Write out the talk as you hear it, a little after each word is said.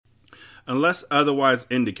Unless otherwise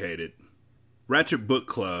indicated, Ratchet Book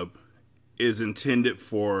Club is intended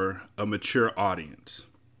for a mature audience.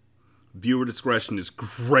 Viewer discretion is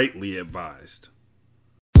greatly advised.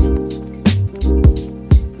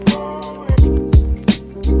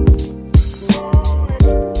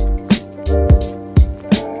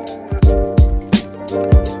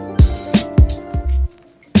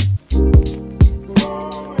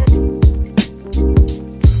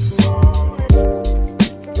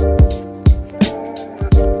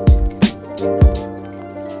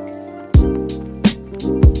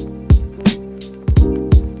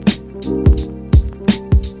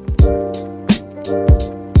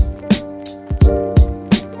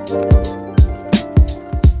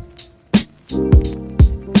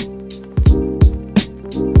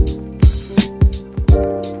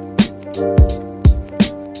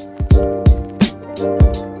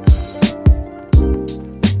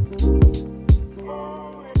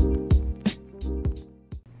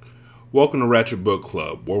 Welcome to Ratchet Book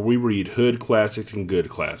Club, where we read hood classics and good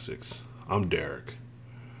classics. I'm Derek.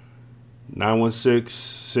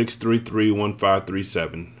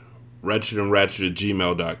 916-633-1537.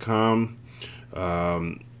 ratchetandratchet@gmail.com.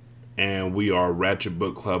 And we are Ratchet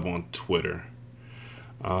Book Club on Twitter.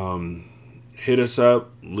 Hit us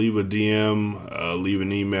up, leave a DM, leave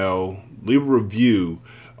an email, leave a review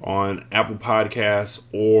on Apple Podcasts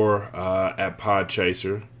or at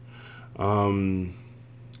Podchaser.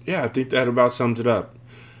 Yeah, I think that about sums it up.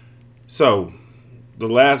 So, the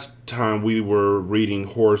last time we were reading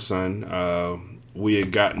Whoreson, we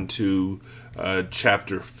had gotten to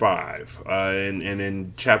chapter 5. And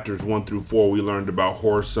in chapters 1 through 4, we learned about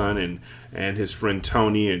Whoreson and his friend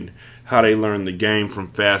Tony and how they learned the game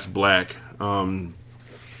from Fast Black. And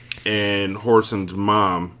Whoreson's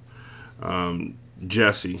mom,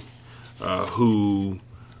 Jessie, who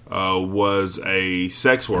was a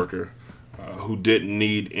sex worker, who didn't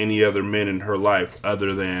need any other men in her life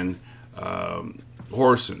other than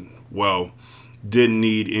Whoreson. Well, didn't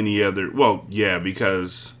need any other... Well, yeah,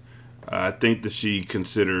 because I think that she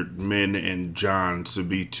considered men and John to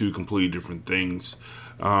be two completely different things.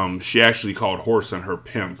 She actually called Whoreson her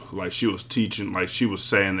pimp. Like she was teaching, like she was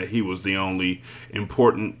saying that he was the only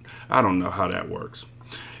important... I don't know how that works.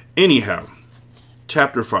 Anyhow,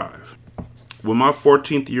 chapter 5. When my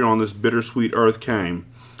 14th year on this bittersweet earth came,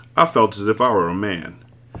 I felt as if I were a man.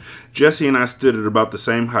 Jessie and I stood at about the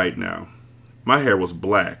same height now. My hair was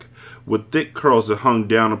black, with thick curls that hung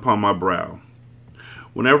down upon my brow.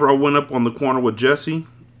 Whenever I went up on the corner with Jessie,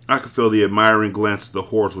 I could feel the admiring glances the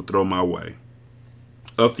whores would throw my way.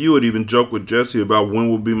 A few would even joke with Jessie about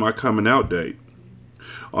when would be my coming out date.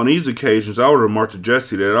 On these occasions, I would remark to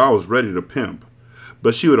Jessie that I was ready to pimp,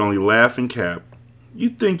 but she would only laugh and cap. You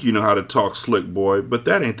think you know how to talk slick, boy, but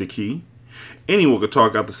that ain't the key. Anyone could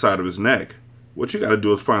talk out the side of his neck. What you gotta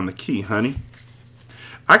do is find the key, honey.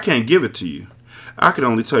 I can't give it to you. I can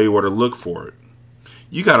only tell you where to look for it.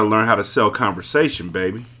 You gotta learn how to sell conversation,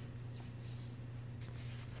 baby.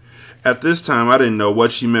 At this time, I didn't know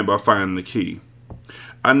what she meant by finding the key.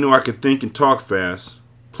 I knew I could think and talk fast,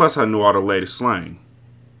 plus I knew all the latest slang.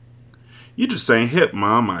 You just ain't hip,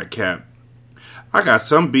 Mom, I capped. I got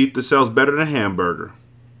some beef that sells better than a hamburger.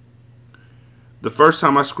 The first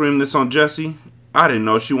time I screamed this on Jessie, I didn't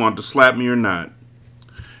know if she wanted to slap me or not.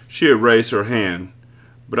 She had raised her hand,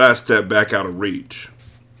 but I stepped back out of reach.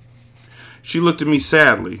 She looked at me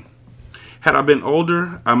sadly. Had I been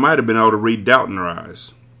older, I might have been able to read doubt in her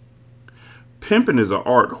eyes. Pimping is an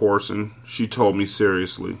art, Whoreson, she told me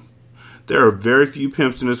seriously. There are very few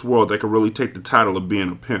pimps in this world that can really take the title of being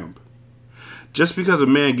a pimp. Just because a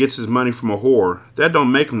man gets his money from a whore, that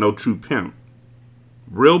don't make him no true pimp.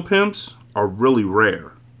 Real pimps are really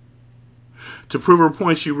rare. To prove her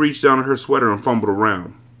point, she reached down in her sweater and fumbled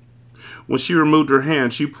around. When she removed her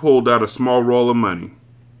hand, she pulled out a small roll of money.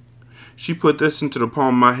 She put this into the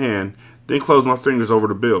palm of my hand, then closed my fingers over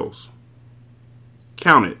the bills.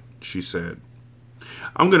 Count it, she said.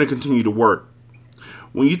 I'm going to continue to work.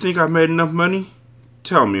 When you think I've made enough money,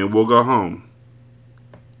 tell me and we'll go home.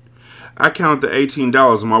 I counted the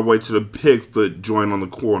 $18 on my way to the Pigfoot joint on the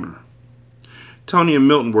corner. Tony and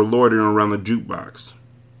Milton were loitering around the jukebox.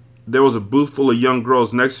 There was a booth full of young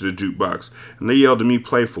girls next to the jukebox, and they yelled at me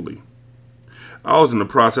playfully. I was in the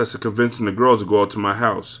process of convincing the girls to go out to my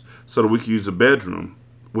house so that we could use the bedroom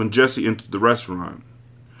when Jessie entered the restaurant.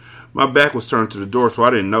 My back was turned to the door, so I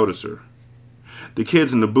didn't notice her. The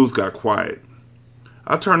kids in the booth got quiet.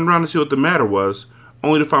 I turned around to see what the matter was,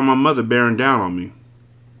 only to find my mother bearing down on me.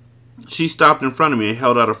 She stopped in front of me and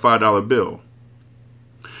held out a $5 bill.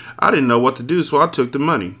 I didn't know what to do, so I took the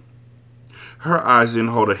money. Her eyes didn't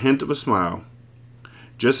hold a hint of a smile.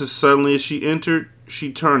 Just as suddenly as she entered,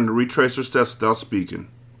 she turned to retrace her steps without speaking.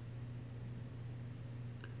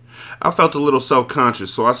 I felt a little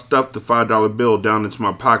self-conscious, so I stuffed the $5 bill down into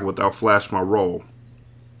my pocket without flashing my roll.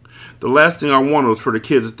 The last thing I wanted was for the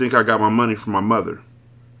kids to think I got my money from my mother.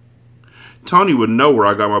 Tony would know where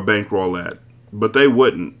I got my bankroll at, but they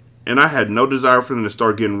wouldn't, and I had no desire for them to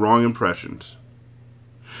start getting wrong impressions.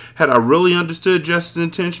 Had I really understood Jess's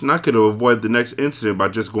intention, I could have avoided the next incident by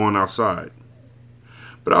just going outside.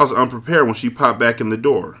 But I was unprepared when she popped back in the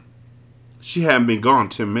door. She hadn't been gone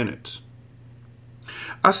 10 minutes.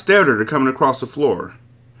 I stared at her coming across the floor.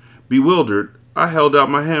 Bewildered, I held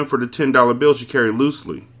out my hand for the $10 bill she carried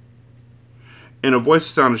loosely. In a voice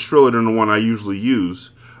that sounded shriller than the one I usually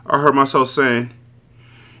use, I heard myself saying,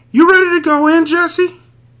 "You ready to go in, Jessie?"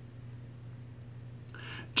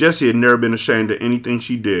 Jessie had never been ashamed of anything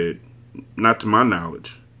she did, not to my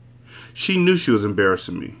knowledge. She knew she was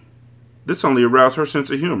embarrassing me. This only aroused her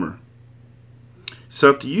sense of humor. "It's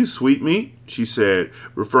up to you, sweetmeat," she said,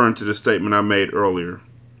 referring to the statement I made earlier.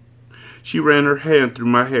 She ran her hand through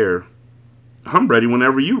my hair. "I'm ready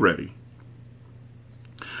whenever you're ready."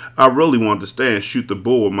 I really wanted to stay and shoot the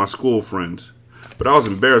bull with my school friends, but I was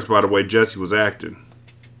embarrassed by the way Jessie was acting.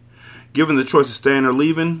 Given the choice of staying or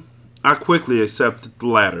leaving, I quickly accepted the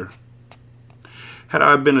latter. Had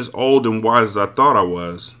I been as old and wise as I thought I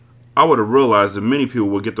was, I would have realized that many people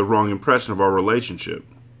would get the wrong impression of our relationship.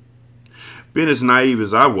 Being as naive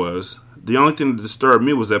as I was, the only thing that disturbed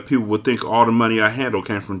me was that people would think all the money I handled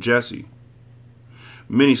came from Jessie.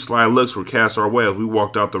 Many sly looks were cast our way as we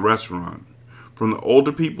walked out the restaurant, from the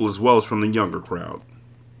older people as well as from the younger crowd.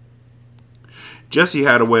 Jessie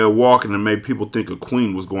had a way of walking that made people think a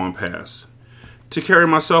queen was going past. To carry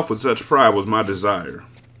myself with such pride was my desire.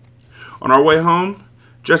 On our way home,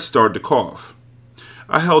 Jessie started to cough.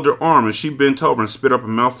 I held her arm and she bent over and spit up a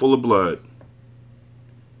mouthful of blood.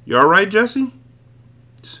 "You all right, Jessie?"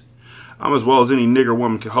 "I'm as well as any nigger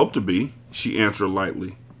woman could hope to be," she answered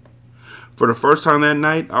lightly. For the first time that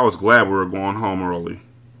night, I was glad we were going home early.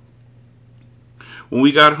 When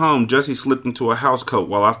we got home, Jessie slipped into a house coat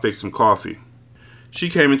while I fixed some coffee. She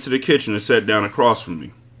came into the kitchen and sat down across from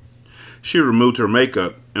me. She removed her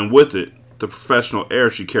makeup, and with it, the professional air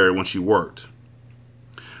she carried when she worked.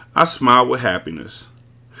 I smiled with happiness.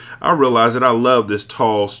 I realized that I loved this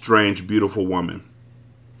tall, strange, beautiful woman.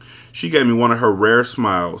 She gave me one of her rare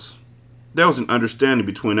smiles. There was an understanding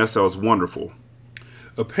between us that was wonderful.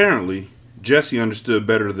 Apparently, Jessie understood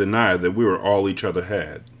better than I that we were all each other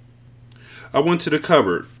had. I went to the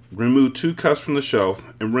cupboard, removed 2 cups from the shelf,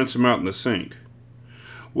 and rinsed them out in the sink.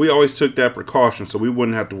 We always took that precaution so we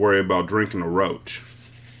wouldn't have to worry about drinking a roach.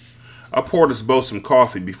 I poured us both some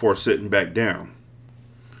coffee before sitting back down.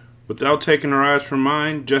 Without taking her eyes from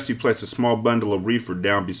mine, Jessie placed a small bundle of reefer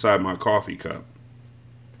down beside my coffee cup.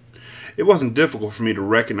 It wasn't difficult for me to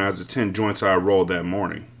recognize the 10 joints I had rolled that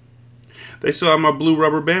morning. They still had my blue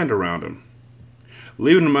rubber band around them.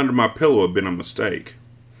 Leaving them under my pillow had been a mistake.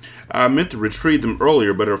 I meant to retrieve them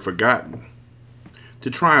earlier but had forgotten. To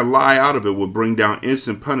try and lie out of it would bring down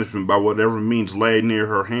instant punishment by whatever means lay near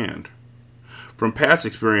her hand. From past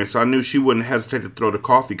experience, I knew she wouldn't hesitate to throw the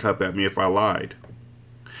coffee cup at me if I lied.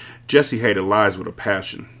 Jessie hated lies with a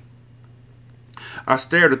passion. I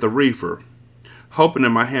stared at the reefer. Hoping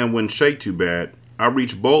that my hand wouldn't shake too bad, I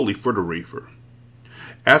reached boldly for the reefer.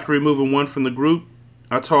 After removing one from the group,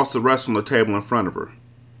 I tossed the rest on the table in front of her.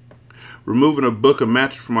 Removing a book of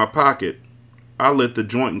matches from my pocket, I lit the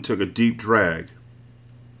joint and took a deep drag.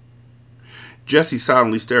 Jessie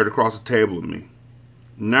silently stared across the table at me.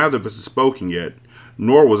 Neither of us had spoken yet,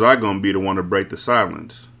 nor was I going to be the one to break the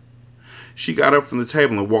silence. She got up from the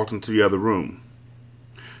table and walked into the other room.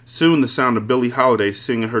 Soon the sound of Billie Holiday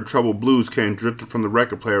singing her troubled blues came drifting from the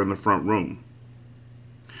record player in the front room.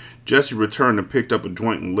 Jessie returned and picked up a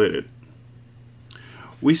joint and lit it.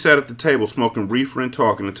 We sat at the table smoking reefer and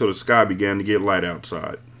talking until the sky began to get light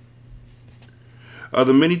outside. Of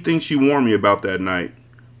the many things she warned me about that night,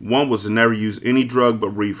 one was to never use any drug but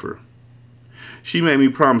reefer. She made me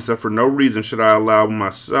promise that for no reason should I allow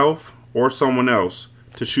myself or someone else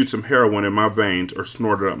to shoot some heroin in my veins or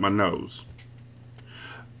snort it up my nose.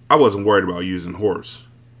 I wasn't worried about using horse.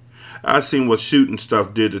 I had seen what shooting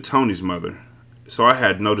stuff did to Tony's mother, so I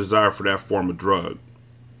had no desire for that form of drug.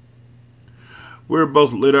 We were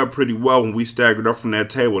both lit up pretty well when we staggered up from that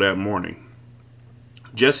table that morning.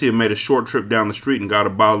 Jessie had made a short trip down the street and got a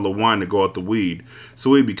bottle of wine to go at the weed, so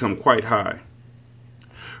we had become quite high.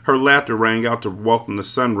 Her laughter rang out to welcome the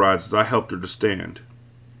sunrise as I helped her to stand.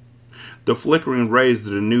 The flickering rays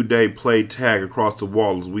of the new day played tag across the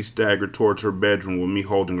wall as we staggered towards her bedroom with me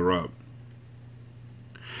holding her up.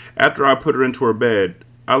 After I put her into her bed,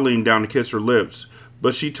 I leaned down to kiss her lips,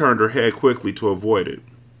 but she turned her head quickly to avoid it.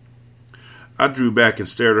 I drew back and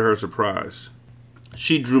stared at her surprised.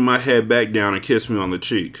 She drew my head back down and kissed me on the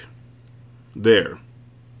cheek. There.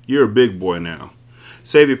 You're a big boy now.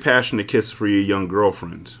 Save your passionate kisses for your young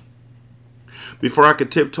girlfriends. Before I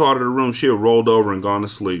could tiptoe out of the room, she had rolled over and gone to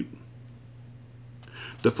sleep.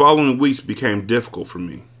 The following weeks became difficult for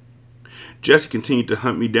me. Jessie continued to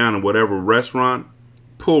hunt me down in whatever restaurant,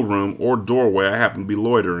 pool room, or doorway I happened to be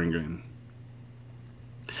loitering in.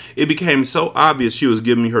 It became so obvious she was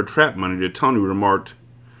giving me her trap money that Tony remarked,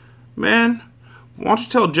 "Man, why don't you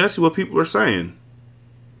tell Jessie what people are saying?"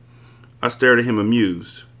 I stared at him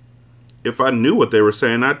amused. If I knew what they were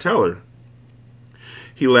saying, I'd tell her.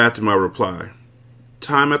 He laughed at my reply.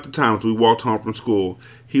 Time after time as we walked home from school,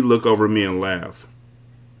 he'd look over at me and laugh.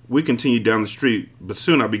 We continued down the street, but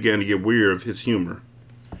soon I began to get weary of his humor.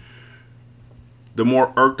 The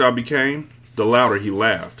more irked I became, the louder he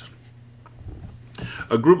laughed.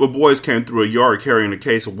 A group of boys came through a yard carrying a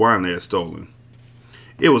case of wine they had stolen.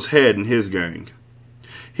 It was Head and his gang.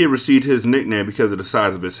 He had received his nickname because of the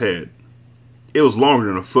size of his head. It was longer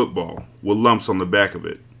than a football, with lumps on the back of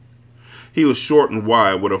it. He was short and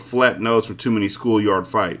wide, with a flat nose from too many schoolyard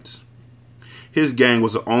fights. His gang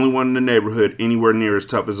was the only one in the neighborhood anywhere near as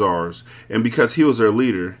tough as ours, and because he was their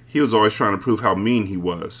leader, he was always trying to prove how mean he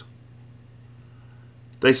was.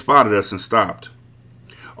 They spotted us and stopped.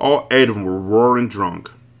 All 8 of them were roaring drunk.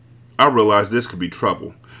 I realized this could be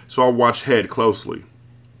trouble, so I watched Head closely.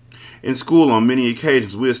 In school, on many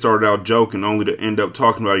occasions, we had started out joking only to end up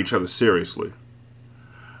talking about each other seriously.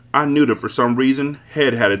 I knew that for some reason,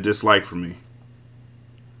 Head had a dislike for me.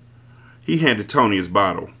 He handed Tony his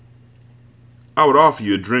bottle. I would offer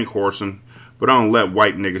you a drink, Whoreson, but I don't let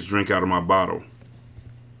white niggas drink out of my bottle.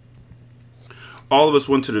 All of us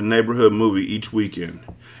went to the neighborhood movie each weekend,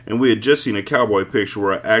 and we had just seen a cowboy picture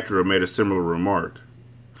where an actor had made a similar remark.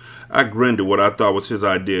 I grinned at what I thought was his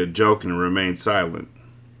idea of joking and remained silent.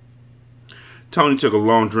 Tony took a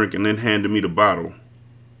long drink and then handed me the bottle.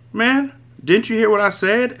 "Man, didn't you hear what I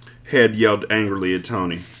said?" Head yelled angrily at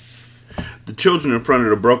Tony. The children in front of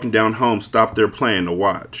the broken down home stopped their playing to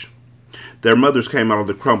watch. Their mothers came out of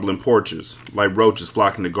the crumbling porches, like roaches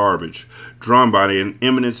flocking to garbage, drawn by an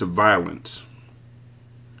imminence of violence.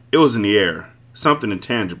 It was in the air, something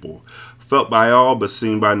intangible, felt by all but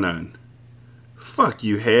seen by none. "Fuck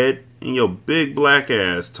you, Head, and your big black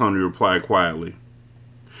ass," Tony replied quietly.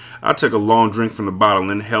 I took a long drink from the bottle and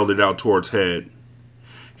then held it out towards Head.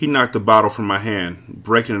 He knocked the bottle from my hand,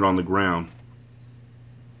 breaking it on the ground.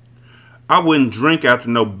 "I wouldn't drink after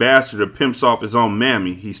no bastard that pimps off his own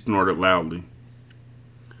mammy," he snorted loudly.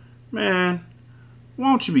 "Man, why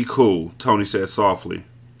don't you be cool?" Tony said softly.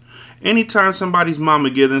 "Anytime somebody's mama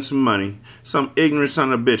gives them some money, some ignorant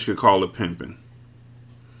son of a bitch could call it pimping."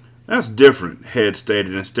 "That's different," Head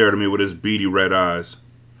stated and stared at me with his beady red eyes.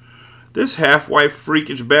 "This half-white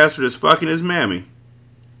freakish bastard is fucking his mammy."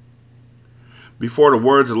 Before the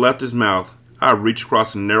words had left his mouth, I reached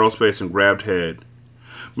across the narrow space and grabbed Head.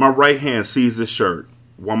 My right hand seized his shirt,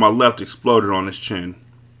 while my left exploded on his chin.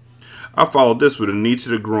 I followed this with a knee to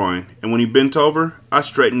the groin, and when he bent over, I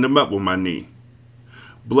straightened him up with my knee.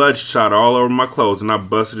 Blood shot all over my clothes, and I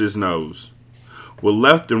busted his nose. With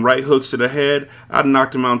left and right hooks to the head, I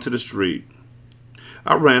knocked him out into the street.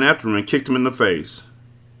 I ran after him and kicked him in the face.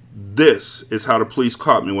 This is how the police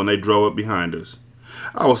caught me when they drove up behind us.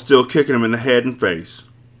 I was still kicking him in the head and face.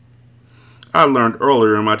 I learned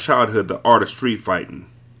earlier in my childhood the art of street fighting.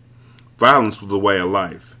 Violence was the way of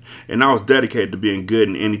life, and I was dedicated to being good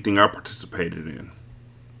in anything I participated in.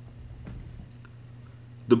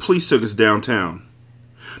 The police took us downtown.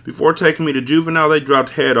 Before taking me to juvenile, they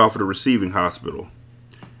dropped Head off at the receiving hospital.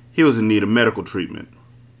 He was in need of medical treatment.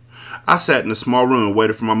 I sat in a small room and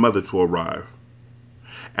waited for my mother to arrive.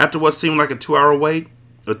 After what seemed like a 2-hour wait,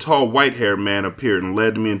 a tall white-haired man appeared and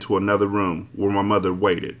led me into another room where my mother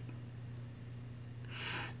waited.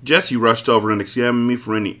 Jessie rushed over and examined me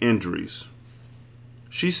for any injuries.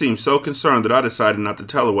 She seemed so concerned that I decided not to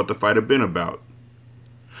tell her what the fight had been about.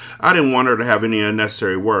 I didn't want her to have any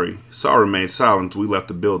unnecessary worry, so I remained silent until we left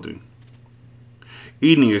the building.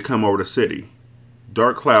 Evening had come over the city.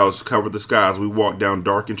 Dark clouds covered the sky as we walked down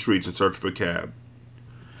darkened streets in search of a cab.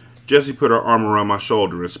 Jessie put her arm around my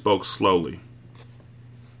shoulder and spoke slowly.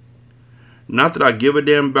 "Not that I give a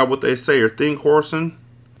damn about what they say or think, Whoreson,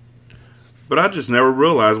 but I just never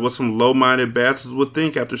realized what some low-minded bastards would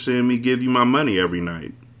think after seeing me give you my money every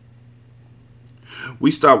night."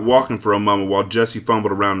 We stopped walking for a moment while Jessie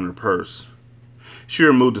fumbled around in her purse. She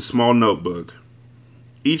removed a small notebook.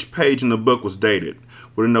 Each page in the book was dated,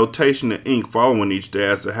 with a notation in ink following each day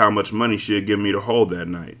as to how much money she had given me to hold that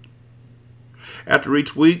night. After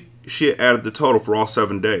each week, she had added the total for all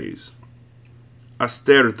 7 days. I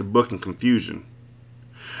stared at the book in confusion.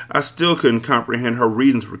 I still couldn't comprehend her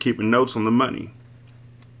reasons for keeping notes on the money.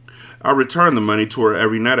 I returned the money to her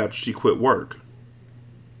every night after she quit work.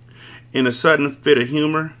 In a sudden fit of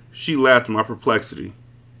humor, she laughed at my perplexity.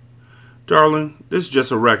 "Darling, this is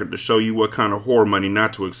just a record to show you what kind of whore money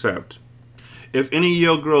not to accept. If any of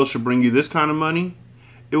your girls should bring you this kind of money,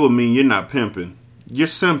 it will mean you're not pimping. You're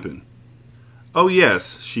simping." "Oh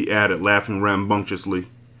yes," she added, laughing rambunctiously.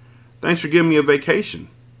 "Thanks for giving me a vacation."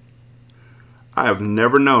 I have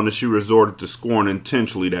never known that she resorted to scorn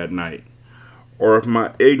intentionally that night, or if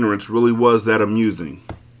my ignorance really was that amusing.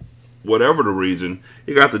 Whatever the reason,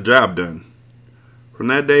 it got the job done. From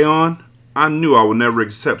that day on, I knew I would never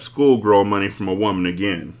accept schoolgirl money from a woman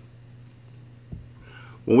again.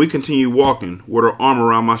 When we continued walking, with her arm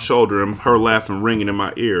around my shoulder and her laughing ringing in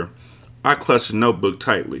my ear, I clutched the notebook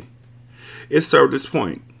tightly. It served its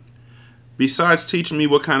point. Besides teaching me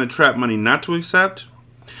what kind of trap money not to accept,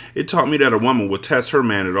 it taught me that a woman would test her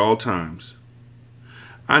man at all times.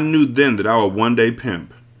 I knew then that I would one day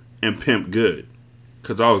pimp, and pimp good,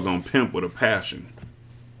 because I was going to pimp with a passion.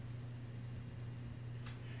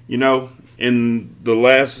 You know, in the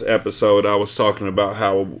last episode, I was talking about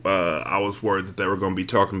how I was worried that they were going to be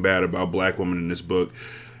talking bad about black women in this book.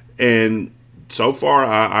 And so far,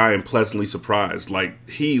 I am pleasantly surprised. Like,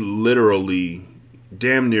 he literally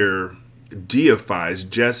damn near deifies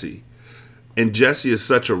Jessie. And Jessie is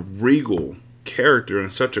such a regal character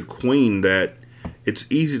and such a queen that it's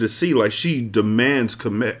easy to see. Like, she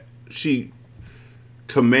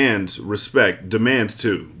commands respect, demands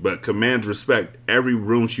too, but commands respect every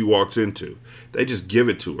room she walks into. They just give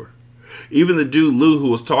it to her. Even the dude Lou, who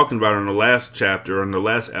was talking about her in the last chapter, or in the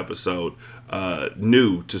last episode,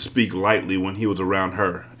 knew to speak lightly when he was around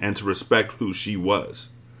her and to respect who she was.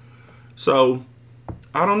 So,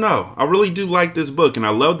 I don't know. I really do like this book, and I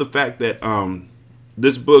love the fact that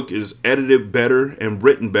this book is edited better and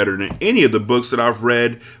written better than any of the books that I've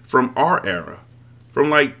read from our era. From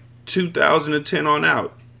like 2010 on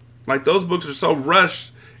out. Like, those books are so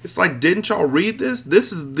rushed. It's like, didn't y'all read this?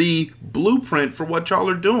 This is the blueprint for what y'all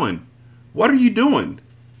are doing. What are you doing?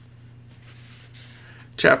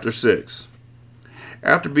 Chapter 6.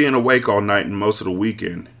 After being awake all night and most of the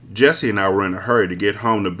weekend, Jessie and I were in a hurry to get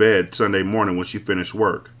home to bed Sunday morning when she finished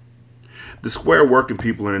work. The square working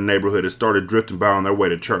people in the neighborhood had started drifting by on their way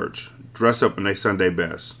to church, dressed up in their Sunday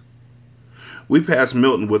best. We passed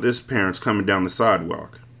Milton with his parents coming down the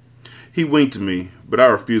sidewalk. He winked at me, but I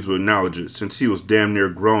refused to acknowledge it since he was damn near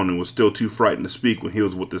grown and was still too frightened to speak when he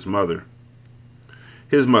was with his mother.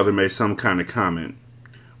 His mother made some kind of comment.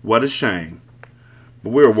 What a shame. But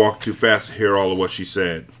we were walking too fast to hear all of what she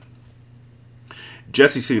said.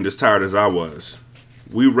 Jessie seemed as tired as I was.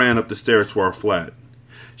 We ran up the stairs to our flat.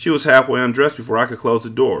 She was halfway undressed before I could close the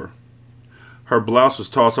door. Her blouse was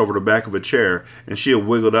tossed over the back of a chair, and she had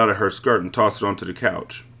wiggled out of her skirt and tossed it onto the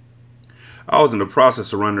couch. I was in the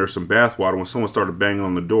process of running her some bath water when someone started banging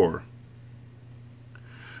on the door.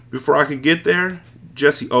 Before I could get there,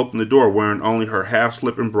 Jessie opened the door wearing only her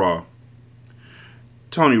half-slip and bra.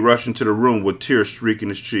 Tony rushed into the room with tears streaking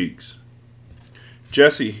his cheeks.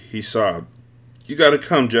 "Jessie," he sobbed. "You gotta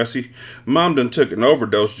come, Jessie. Mom done took an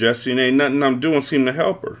overdose, Jessie, and ain't nothing I'm doing seem to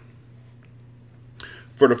help her."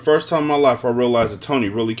 For the first time in my life, I realized that Tony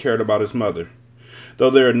really cared about his mother, though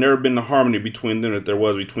there had never been the harmony between them that there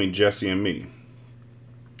was between Jessie and me.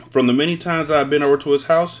 From the many times I had been over to his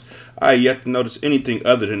house, I had yet to notice anything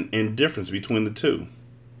other than indifference between the two.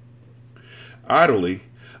 Idly,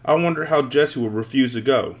 I wondered how Jessie would refuse to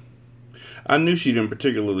go. I knew she didn't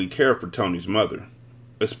particularly care for Tony's mother,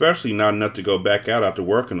 especially not enough to go back out after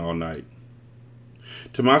working all night.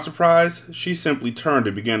 To my surprise, she simply turned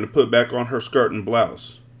and began to put back on her skirt and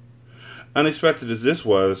blouse. Unexpected as this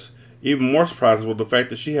was, even more surprising was the fact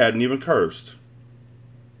that she hadn't even cursed.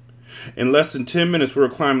 In less than 10 minutes, we were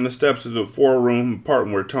climbing the steps of the 4-room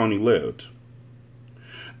apartment where Tony lived.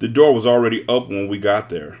 The door was already open when we got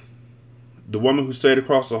there. The woman who stayed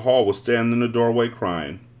across the hall was standing in the doorway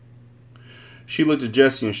crying. She looked at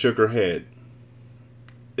Jessie and shook her head.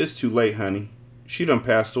 "It's too late, honey. She done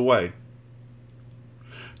passed away."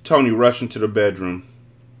 Tony rushed into the bedroom.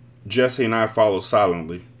 Jessie and I followed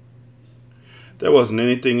silently. There wasn't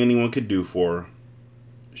anything anyone could do for her.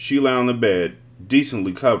 She lay on the bed,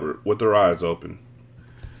 decently covered, with her eyes open.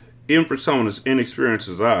 Even for someone as inexperienced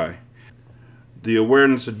as I, the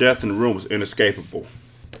awareness of death in the room was inescapable.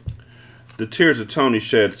 The tears that Tony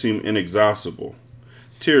shed seemed inexhaustible.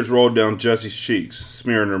 Tears rolled down Jessie's cheeks,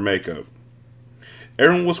 smearing her makeup.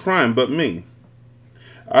 Everyone was crying but me.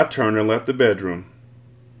 I turned and left the bedroom.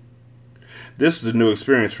 This was a new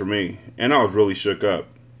experience for me, and I was really shook up.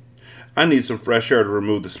 I needed some fresh air to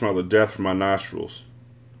remove the smell of death from my nostrils.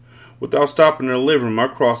 Without stopping in the living room, I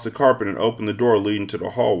crossed the carpet and opened the door leading to the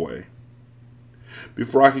hallway.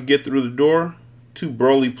 Before I could get through the door, 2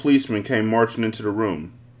 burly policemen came marching into the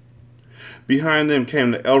room. Behind them came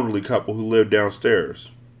the elderly couple who lived downstairs.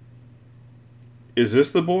 "Is this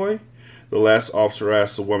the boy?" the last officer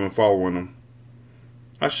asked the woman following him.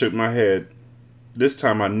 I shook my head. This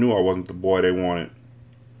time I knew I wasn't the boy they wanted.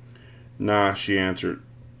 "Nah," she answered.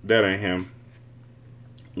 "That ain't him."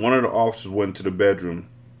 One of the officers went to the bedroom.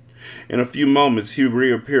 In a few moments, he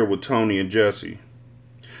reappeared with Tony and Jesse.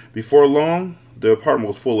 Before long, the apartment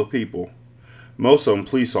was full of people, most of them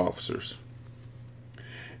police officers.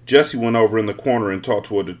 Jesse went over in the corner and talked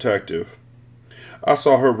to a detective. I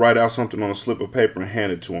saw her write out something on a slip of paper and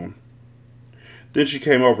hand it to him. Then she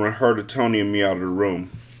came over and herded Tony and me out of the room.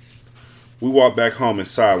 We walked back home in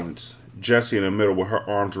silence, Jessie in the middle with her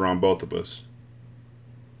arms around both of us.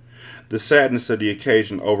 The sadness of the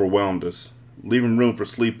occasion overwhelmed us, leaving room for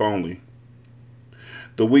sleep only.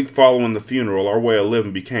 The week following the funeral, our way of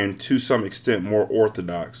living became to some extent more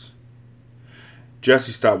orthodox.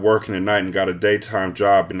 Jessie stopped working at night and got a daytime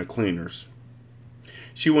job in the cleaners.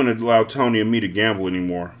 She wouldn't allow Tony and me to gamble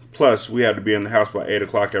anymore. Plus, we had to be in the house by 8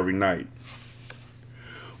 o'clock every night.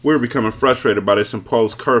 We were becoming frustrated by this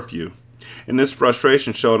imposed curfew, and this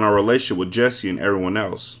frustration showed in our relationship with Jessie and everyone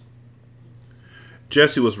else.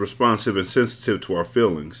 Jessie was responsive and sensitive to our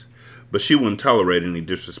feelings, but she wouldn't tolerate any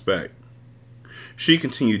disrespect. She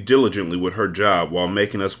continued diligently with her job while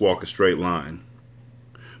making us walk a straight line.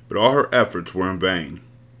 But all her efforts were in vain.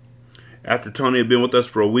 After Tony had been with us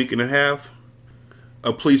for a week and a half,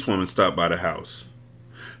 a policewoman stopped by the house.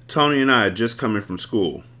 Tony and I had just come in from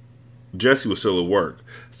school. Jessie was still at work,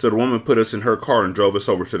 so the woman put us in her car and drove us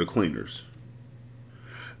over to the cleaners.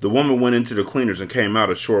 The woman went into the cleaners and came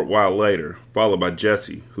out a short while later, followed by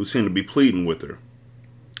Jessie, who seemed to be pleading with her.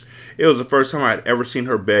 It was the first time I had ever seen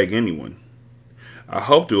her beg anyone. I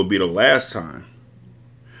hoped it would be the last time.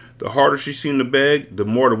 The harder she seemed to beg, the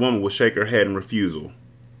more the woman would shake her head in refusal.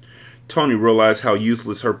 Tony realized how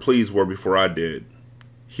useless her pleas were before I did.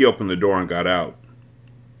 He opened the door and got out.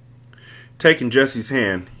 Taking Jessie's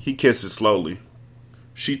hand, he kissed it slowly.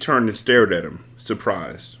 She turned and stared at him,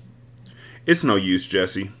 surprised. "It's no use,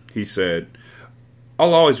 Jessie," he said.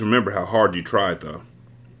 "I'll always remember how hard you tried, though."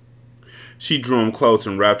 She drew him close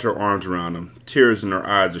and wrapped her arms around him, tears in her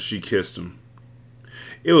eyes as she kissed him.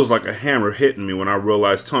 It was like a hammer hitting me when I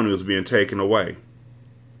realized Tony was being taken away.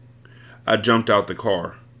 I jumped out the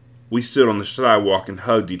car. We stood on the sidewalk and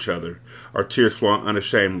hugged each other, our tears flowing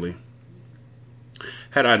unashamedly.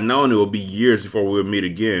 Had I known it would be years before we would meet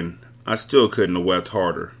again, I still couldn't have wept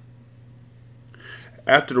harder.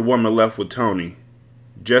 After the woman left with Tony,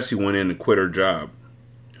 Jessie went in and quit her job.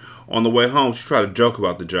 On the way home, she tried to joke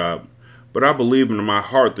about the job, but I believe in my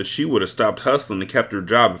heart that she would have stopped hustling and kept her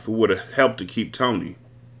job if it would have helped to keep Tony.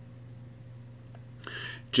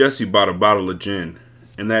 Jessie bought a bottle of gin,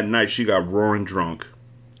 and that night she got roaring drunk.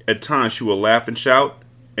 At times she would laugh and shout,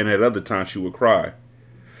 and at other times she would cry.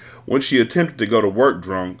 When she attempted to go to work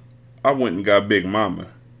drunk, I went and got Big Mama,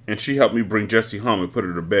 and she helped me bring Jessie home and put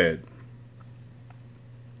her to bed.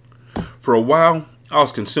 For a while, I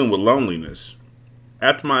was consumed with loneliness.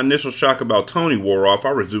 After my initial shock about Tony wore off,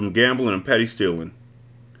 I resumed gambling and petty stealing.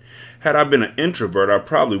 Had I been an introvert, I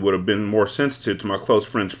probably would have been more sensitive to my close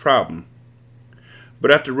friend's problem.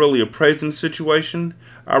 But after really appraising the situation,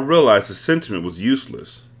 I realized the sentiment was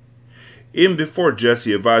useless. Even before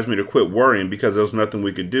Jessie advised me to quit worrying because there was nothing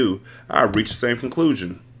we could do, I reached the same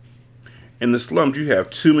conclusion. In the slums, you have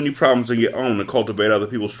too many problems of your own to cultivate other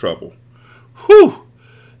people's trouble. Whew!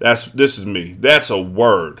 This is me. That's a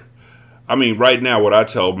word. I mean, right now, what I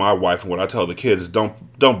tell my wife and what I tell the kids is don't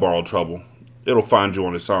borrow trouble. It'll find you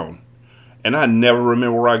on its own. And I never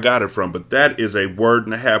remember where I got it from, but that is a word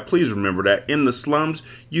and a half. Please remember that. In the slums,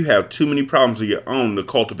 you have too many problems of your own to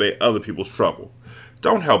cultivate other people's trouble.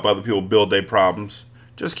 Don't help other people build their problems.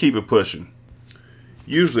 Just keep it pushing.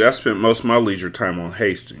 Usually, I spent most of my leisure time on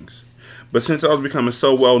Hastings. But since I was becoming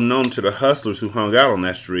so well known to the hustlers who hung out on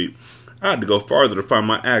that street, I had to go farther to find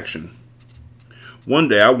my action. One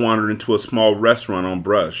day, I wandered into a small restaurant on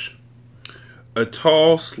Brush. A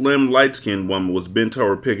tall, slim, light-skinned woman was bent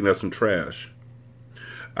over picking up some trash.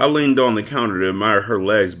 I leaned on the counter to admire her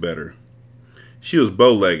legs better. She was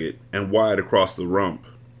bow-legged and wide across the rump.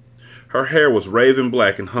 Her hair was raven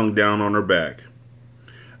black and hung down on her back.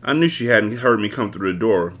 I knew she hadn't heard me come through the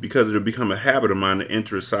door because it had become a habit of mine to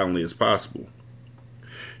enter as silently as possible.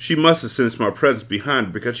 She must have sensed my presence behind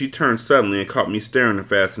her because she turned suddenly and caught me staring in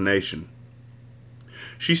fascination.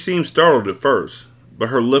 She seemed startled at first, but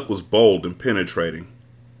her look was bold and penetrating.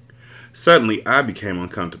 Suddenly, I became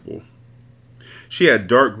uncomfortable. She had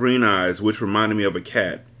dark green eyes, which reminded me of a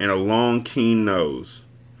cat, and a long, keen nose.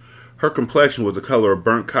 Her complexion was the color of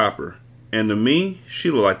burnt copper, and to me, she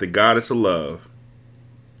looked like the goddess of love.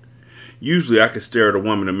 Usually, I could stare at a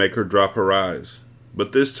woman and make her drop her eyes,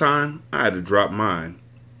 but this time, I had to drop mine.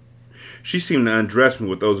 She seemed to undress me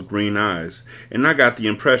with those green eyes, and I got the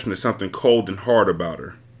impression of something cold and hard about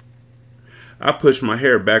her. I pushed my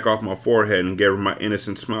hair back off my forehead and gave her my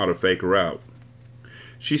innocent smile to fake her out.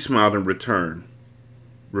 She smiled in return,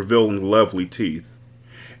 revealing lovely teeth,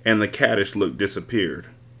 and the cattish look disappeared.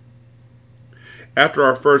 After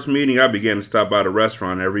our first meeting, I began to stop by the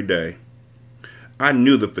restaurant every day. I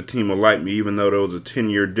knew that Fatima liked me even though there was a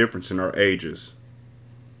 10-year difference in our ages.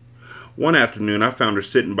 One afternoon, I found her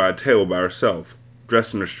sitting by a table by herself,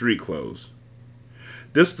 dressed in her street clothes.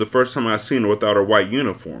 This was the first time I had seen her without her white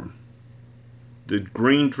uniform. The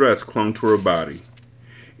green dress clung to her body.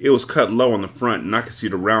 It was cut low on the front, and I could see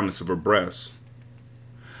the roundness of her breasts.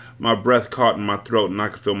 My breath caught in my throat, and I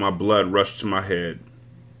could feel my blood rush to my head.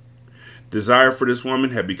 Desire for this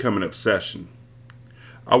woman had become an obsession.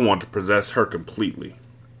 I wanted to possess her completely.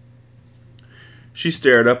 She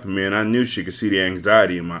stared up at me, and I knew she could see the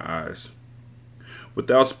anxiety in my eyes.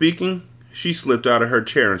 Without speaking, she slipped out of her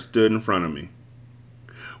chair and stood in front of me.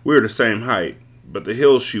 We were the same height, but the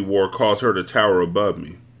heels she wore caused her to tower above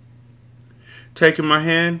me. Taking my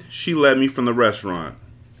hand, she led me from the restaurant.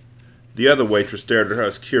 The other waitress stared at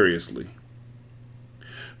us curiously.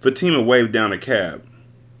 Fatima waved down a cab.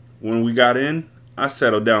 When we got in, I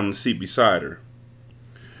settled down in the seat beside her.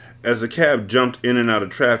 As the cab jumped in and out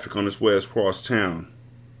of traffic on its way across town,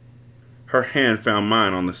 her hand found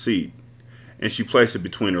mine on the seat, and she placed it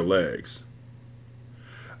between her legs.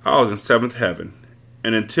 I was in seventh heaven,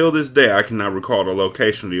 and until this day I cannot recall the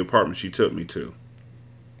location of the apartment she took me to.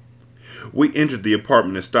 We entered the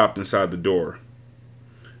apartment and stopped inside the door.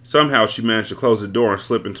 Somehow she managed to close the door and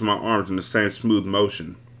slip into my arms in the same smooth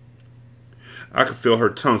motion. I could feel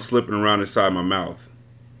her tongue slipping around inside my mouth.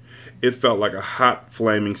 It felt like a hot,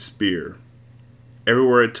 flaming spear.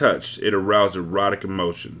 Everywhere it touched, it aroused erotic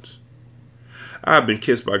emotions. I have been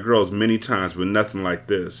kissed by girls many times, but nothing like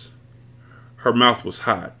this. Her mouth was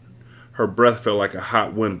hot. Her breath felt like a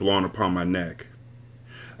hot wind blowing upon my neck.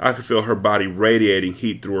 I could feel her body radiating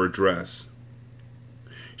heat through her dress.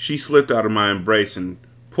 She slipped out of my embrace and,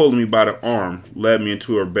 pulling me by the arm, led me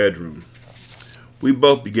into her bedroom. We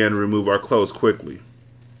both began to remove our clothes quickly.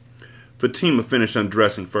 Fatima finished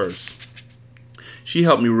undressing first. She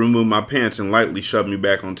helped me remove my pants and lightly shoved me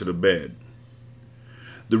back onto the bed.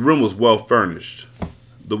 The room was well furnished.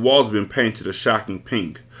 The walls had been painted a shocking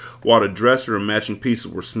pink, while the dresser and matching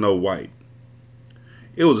pieces were snow white.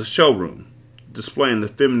 It was a showroom, displaying the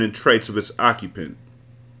feminine traits of its occupant.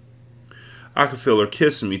 I could feel her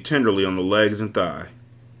kissing me tenderly on the legs and thigh.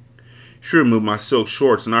 She removed my silk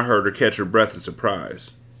shorts, and I heard her catch her breath in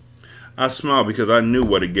surprise. I smiled because I knew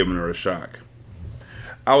what had given her a shock.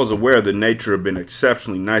 I was aware that nature had been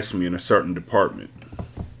exceptionally nice to me in a certain department.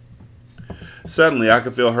 Suddenly, I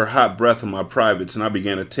could feel her hot breath on my privates, and I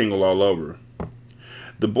began to tingle all over.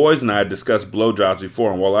 The boys and I had discussed blowjobs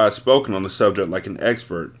before, and while I had spoken on the subject like an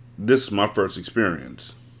expert, this was my first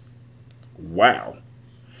experience. Wow.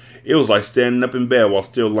 It was like standing up in bed while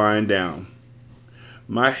still lying down.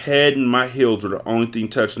 My head and my heels were the only thing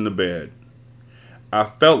touching the bed. I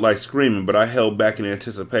felt like screaming, but I held back in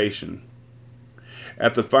anticipation.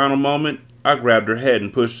 At the final moment, I grabbed her head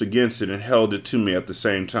and pushed against it and held it to me at the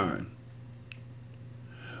same time.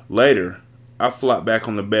 Later, I flopped back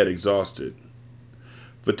on the bed exhausted.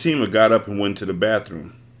 Fatima got up and went to the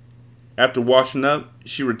bathroom. After washing up,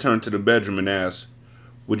 she returned to the bedroom and asked,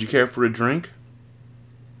 "Would you care for a drink?"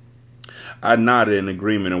 I nodded in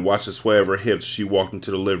agreement and watched the sway of her hips as she walked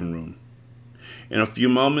into the living room. In a few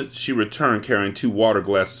moments, she returned carrying 2 water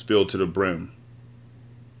glasses filled to the brim.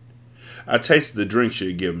 I tasted the drink she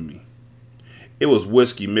had given me. It was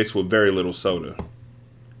whiskey mixed with very little soda.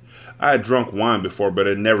 I had drunk wine before, but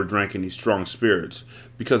had never drank any strong spirits,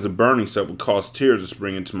 because the burning stuff would cause tears to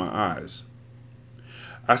spring into my eyes.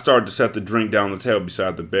 I started to set the drink down on the table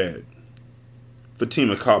beside the bed.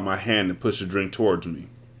 Fatima caught my hand and pushed the drink towards me.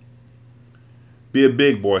 "Be a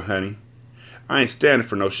big boy, honey. I ain't standing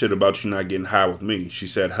for no shit about you not getting high with me," she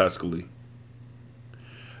said huskily.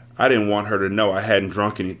 I didn't want her to know I hadn't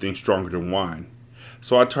drunk anything stronger than wine,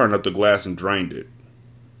 so I turned up the glass and drained it.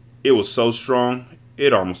 It was so strong,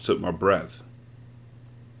 it almost took my breath.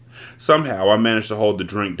 Somehow, I managed to hold the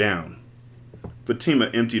drink down. Fatima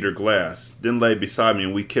emptied her glass, then lay beside me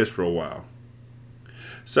and we kissed for a while.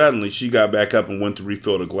 Suddenly, she got back up and went to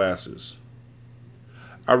refill the glasses.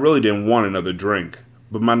 I really didn't want another drink,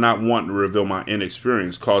 but my not wanting to reveal my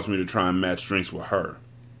inexperience caused me to try and match drinks with her.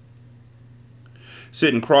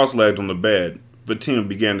 Sitting cross-legged on the bed, Fatima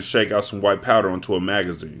began to shake out some white powder onto a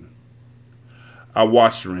magazine. I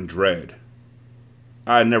watched her in dread.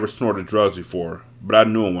 I had never snorted drugs before, but I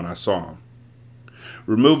knew him when I saw him.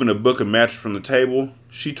 Removing a book of matches from the table,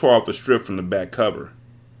 she tore off a strip from the back cover.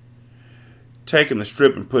 Taking the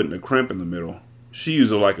strip and putting a crimp in the middle, she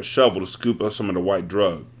used it like a shovel to scoop up some of the white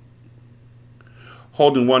drug.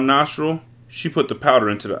 Holding one nostril, she put the powder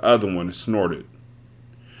into the other one and snorted.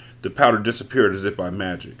 The powder disappeared as if by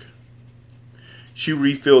magic. She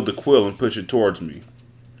refilled the quill and pushed it towards me.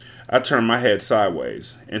 I turned my head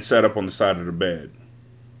sideways and sat up on the side of the bed.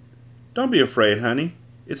 "Don't be afraid, honey.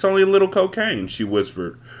 It's only a little cocaine," she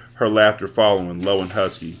whispered, her laughter following, low and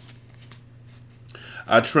husky.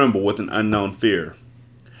 I trembled with an unknown fear.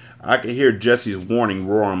 I could hear Jesse's warning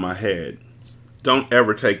roar in my head. Don't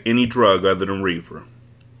ever take any drug other than reefer.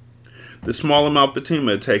 The small amount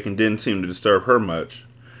Fatima had taken didn't seem to disturb her much,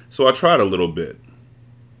 so I tried a little bit.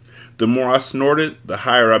 The more I snorted, the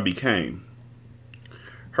higher I became.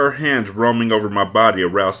 Her hands roaming over my body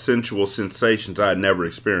aroused sensual sensations I had never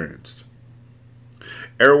experienced.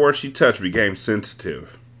 Everywhere she touched became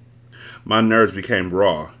sensitive. My nerves became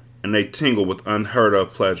raw, and they tingled with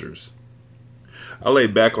unheard-of pleasures. I lay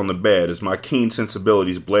back on the bed as my keen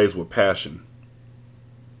sensibilities blazed with passion.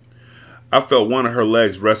 I felt one of her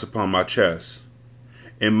legs rest upon my chest.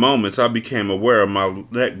 In moments, I became aware of my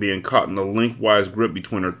neck being caught in a lengthwise grip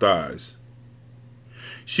between her thighs.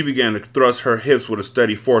 She began to thrust her hips with a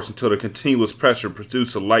steady force until the continuous pressure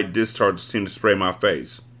produced a light discharge that seemed to spray my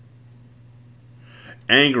face.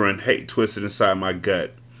 Anger and hate twisted inside my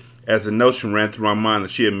gut as the notion ran through my mind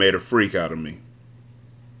that she had made a freak out of me.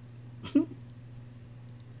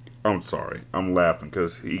 I'm sorry. I'm laughing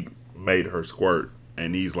because he made her squirt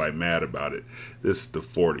and he's like mad about it. This is the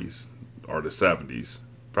 40s or the 70s,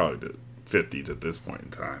 probably the 50s at this point in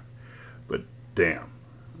time. But damn.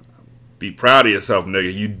 Be proud of yourself,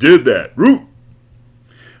 nigga. You did that. Root!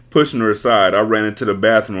 Pushing her aside, I ran into the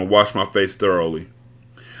bathroom and washed my face thoroughly.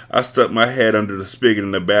 I stuck my head under the spigot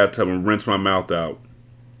in the bathtub and rinsed my mouth out.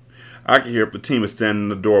 I could hear Fatima standing in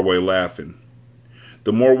the doorway laughing.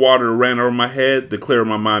 The more water that ran over my head, the clearer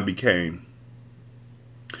my mind became.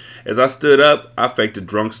 As I stood up, I faked a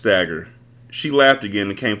drunk stagger. She laughed again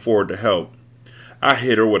and came forward to help. I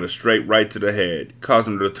hit her with a straight right to the head,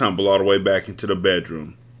 causing her to tumble all the way back into the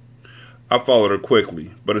bedroom. I followed her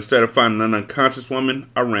quickly, but instead of finding an unconscious woman,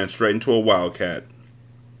 I ran straight into a wildcat.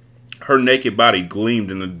 Her naked body gleamed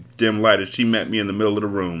in the dim light as she met me in the middle of the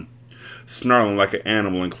room, snarling like an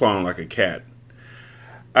animal and clawing like a cat.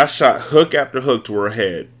 I shot hook after hook to her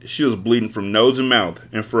head. She was bleeding from nose and mouth,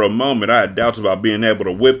 and for a moment I had doubts about being able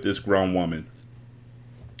to whip this grown woman.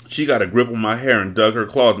 She got a grip on my hair and dug her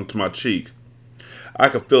claws into my cheek. I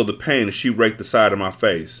could feel the pain as she raked the side of my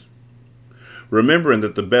face. Remembering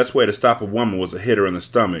that the best way to stop a woman was to hit her in the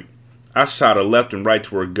stomach, I shot her left and right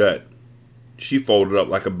to her gut. She folded up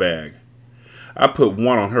like a bag. I put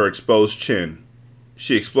one on her exposed chin.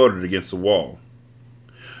 She exploded against the wall.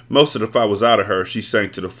 Most of the fight was out of her as she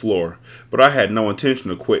sank to the floor, but I had no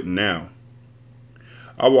intention of quitting now.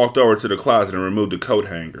 I walked over to the closet and removed the coat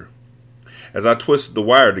hanger. As I twisted the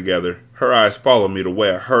wire together, her eyes followed me the way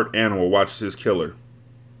a hurt animal watches his killer.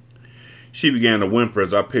 She began to whimper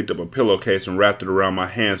as I picked up a pillowcase and wrapped it around my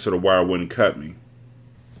hand so the wire wouldn't cut me.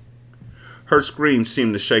 Her screams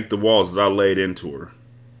seemed to shake the walls as I laid into her.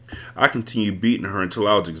 I continued beating her until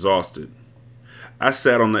I was exhausted. I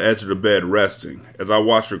sat on the edge of the bed resting as I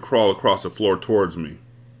watched her crawl across the floor towards me.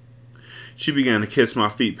 She began to kiss my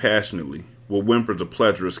feet passionately, with whimpers of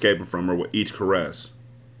pleasure escaping from her with each caress.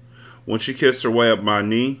 When she kissed her way up my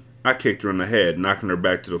knee, I kicked her in the head, knocking her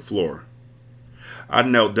back to the floor. I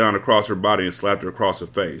knelt down across her body and slapped her across her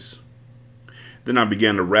face. Then I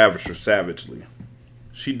began to ravish her savagely.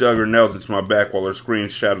 She dug her nails into my back while her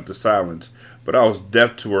screams shattered the silence, but I was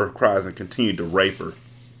deaf to her cries and continued to rape her.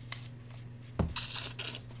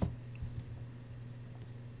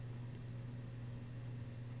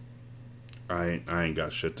 I ain't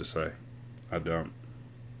got shit to say. I don't.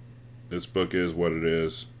 This book is what it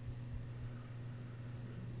is.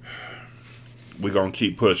 We're gonna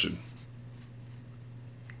keep pushing.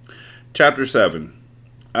 Chapter 7.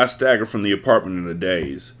 I staggered from the apartment in a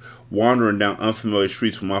daze, wandering down unfamiliar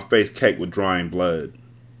streets with my face caked with drying blood.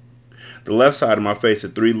 The left side of my face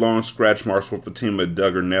had 3 long scratch marks where Fatima had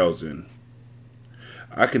dug her nails in.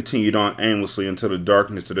 I continued on aimlessly until the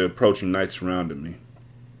darkness of the approaching night surrounded me.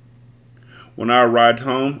 When I arrived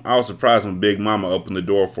home, I was surprised when Big Mama opened the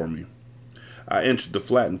door for me. I entered the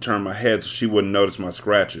flat and turned my head so she wouldn't notice my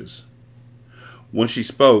scratches. When she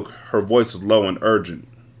spoke, her voice was low and urgent.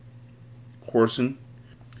 "Whoreson,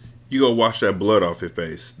 you go wash that blood off your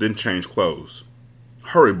face, then change clothes.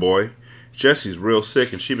 Hurry, boy. Jessie's real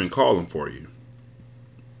sick and she been calling for you."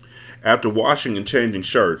 After washing and changing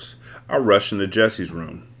shirts, I rushed into Jessie's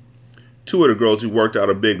room. Two of the girls who worked out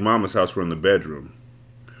of Big Mama's house were in the bedroom.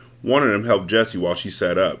 One of them helped Jessie while she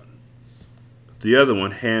sat up. The other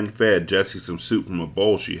one hand-fed Jessie some soup from a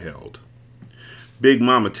bowl she held. Big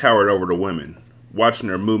Mama towered over the women, watching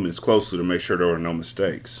their movements closely to make sure there were no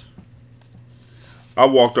mistakes. I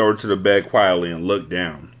walked over to the bed quietly and looked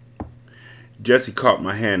down. Jessie caught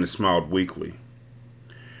my hand and smiled weakly.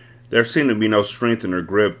 There seemed to be no strength in her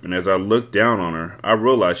grip, and as I looked down on her, I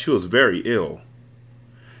realized she was very ill.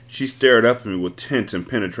 She stared up at me with tense and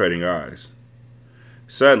penetrating eyes.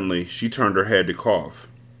 Suddenly, she turned her head to cough.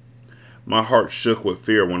 My heart shook with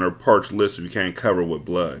fear when her parched lips became covered with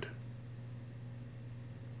blood.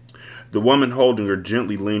 The woman holding her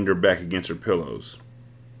gently leaned her back against her pillows.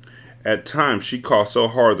 At times, she coughed so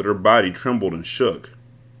hard that her body trembled and shook.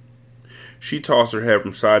 She tossed her head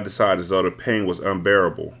from side to side as though the pain was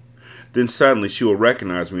unbearable. Then suddenly she will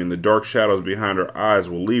recognize me, and the dark shadows behind her eyes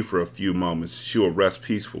will leave for a few moments. She will rest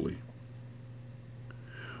peacefully.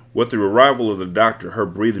 With the arrival of the doctor, her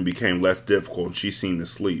breathing became less difficult, and she seemed to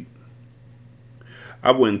sleep.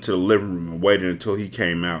 I went into the living room and waited until he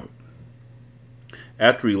came out.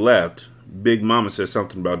 After he left, Big Mama said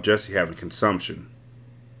something about Jessie having consumption.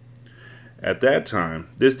 At that time,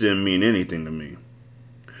 this didn't mean anything to me.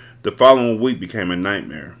 The following week became a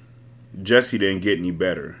nightmare. Jessie didn't get any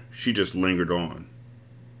better. She just lingered on.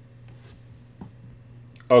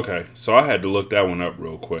 Okay, so I had to look that one up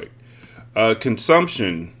real quick.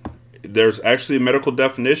 Consumption, there's actually a medical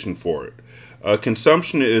definition for it.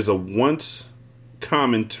 Consumption is a once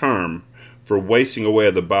common term for wasting away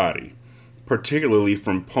of the body, particularly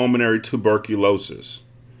from pulmonary tuberculosis.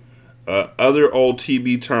 Other old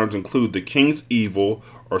TB terms include the King's Evil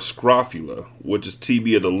or scrofula, which is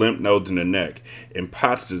TB of the lymph nodes in the neck, and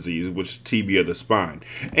Pott's disease, which is TB of the spine.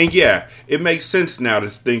 And yeah, it makes sense now to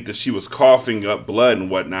think that she was coughing up blood and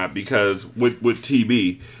whatnot because with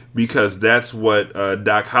TB, because that's what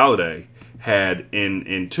Doc Holliday had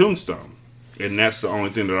in Tombstone, and that's the only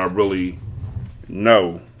thing that I really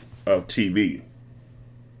know of TB.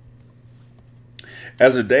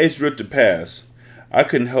 As the days drifted past, I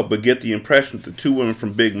couldn't help but get the impression that the two women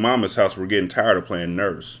from Big Mama's house were getting tired of playing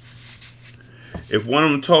nurse. If one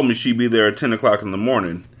of them told me she'd be there at 10 o'clock in the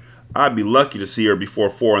morning, I'd be lucky to see her before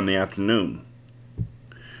 4 in the afternoon.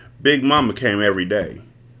 Big Mama came every day,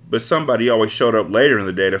 but somebody always showed up later in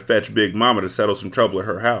the day to fetch Big Mama to settle some trouble at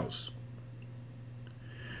her house.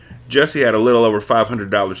 Jessie had a little over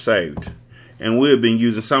 $500 saved, and we had been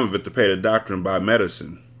using some of it to pay the doctor and buy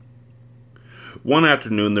medicine. One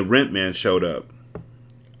afternoon, the rent man showed up.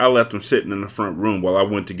 I left him sitting in the front room while I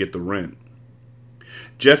went to get the rent.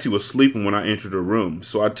 Jessie was sleeping when I entered her room,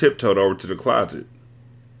 so I tiptoed over to the closet.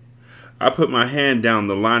 I put my hand down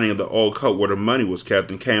the lining of the old coat where the money was kept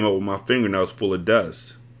and came up with my fingernails full of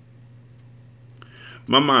dust.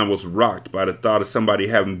 My mind was rocked by the thought of somebody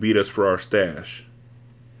having beat us for our stash.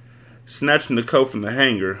 Snatching the coat from the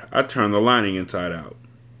hanger, I turned the lining inside out.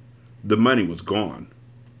 The money was gone.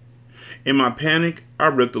 In my panic, I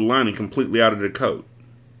ripped the lining completely out of the coat.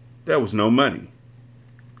 There was no money.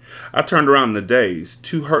 I turned around in a daze,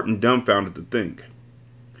 too hurt and dumbfounded to think.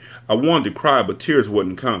 I wanted to cry, but tears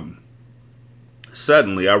wouldn't come.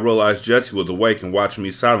 Suddenly, I realized Jessie was awake and watching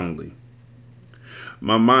me silently.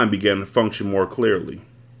 My mind began to function more clearly.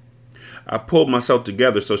 I pulled myself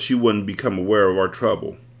together so she wouldn't become aware of our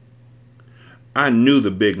trouble. I knew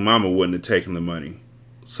the Big Mama wouldn't have taken the money,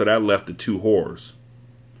 so that left the two whores.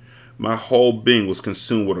 My whole being was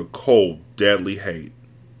consumed with a cold, deadly hate.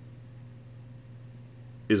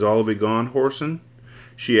 "Is all of it gone, Whoreson?"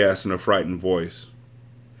 she asked in a frightened voice.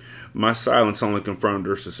 My silence only confirmed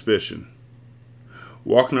her suspicion.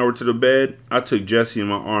 Walking over to the bed, I took Jessie in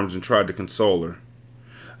my arms and tried to console her.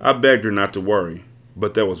 I begged her not to worry,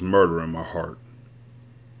 but there was murder in my heart.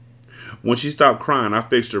 When she stopped crying, I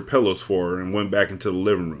fixed her pillows for her and went back into the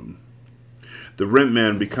living room. The rent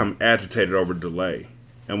man had become agitated over delay,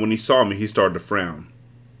 and when he saw me, he started to frown.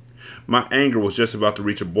 My anger was just about to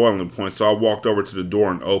reach a boiling point, so I walked over to the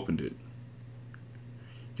door and opened it.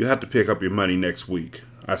 "You'll have to pick up your money next week,"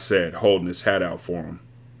 I said, holding his hat out for him.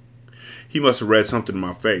 He must have read something in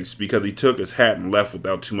my face, because he took his hat and left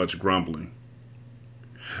without too much grumbling.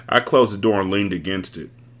 I closed the door and leaned against it.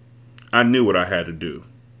 I knew what I had to do.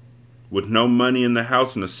 With no money in the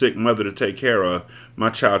house and a sick mother to take care of, my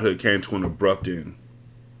childhood came to an abrupt end.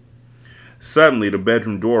 Suddenly, the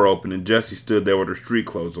bedroom door opened and Jessie stood there with her street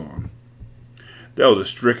clothes on. There was a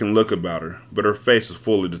stricken look about her, but her face was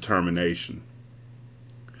full of determination.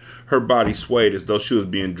 Her body swayed as though she was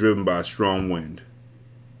being driven by a strong wind.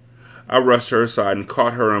 I rushed her aside and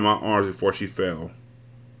caught her in my arms before she fell.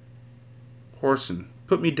 "Whoreson,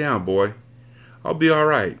 put me down, boy. I'll be all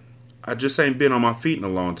right. I just ain't been on my feet in a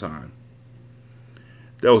long time."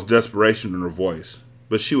 There was desperation in her voice,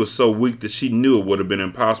 but she was so weak that she knew it would have been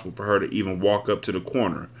impossible for her to even walk up to the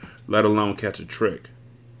corner, let alone catch a trick.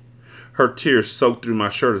 Her tears soaked through my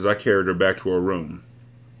shirt as I carried her back to her room.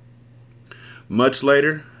 Much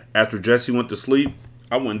later, after Jessie went to sleep,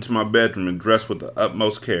 I went into my bedroom and dressed with the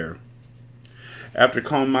utmost care. After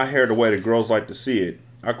combing my hair the way the girls like to see it,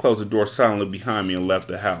 I closed the door silently behind me and left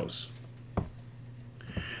the house.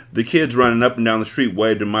 The kids running up and down the street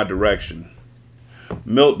waved in my direction.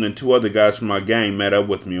 Milton and two other guys from my gang met up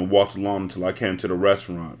with me and walked along until I came to the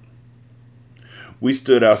restaurant. We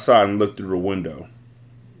stood outside and looked through the window.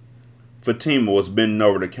 Fatima was bending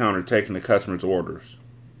over the counter taking the customers' orders.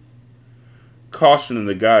 Cautioning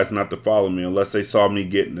the guys not to follow me unless they saw me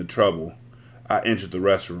get into trouble, I entered the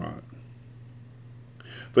restaurant.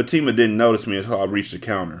 Fatima didn't notice me until I reached the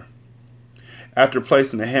counter. After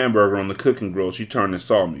placing the hamburger on the cooking grill, she turned and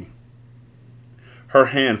saw me. Her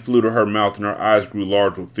hand flew to her mouth and her eyes grew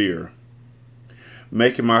large with fear.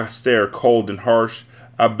 Making my stare cold and harsh,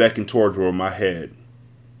 I beckoned towards her with my head.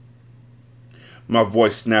 My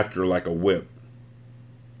voice snapped at her like a whip.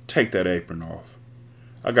 "Take that apron off.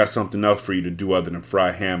 I got something else for you to do other than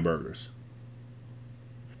fry hamburgers."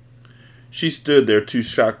 She stood there too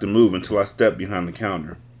shocked to move until I stepped behind the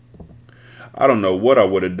counter. I don't know what I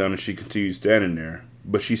would have done if she continued standing there,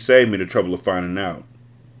 but she saved me the trouble of finding out.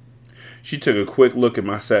 She took a quick look at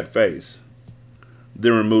my set face,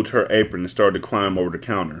 then removed her apron and started to climb over the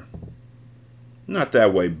counter. "Not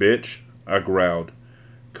that way, bitch," I growled.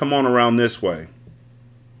 "Come on around this way."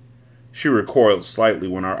 She recoiled slightly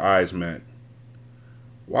when our eyes met.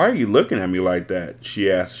 "Why are you looking at me like that?"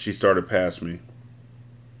 she asked as she started past me.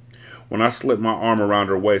 When I slipped my arm around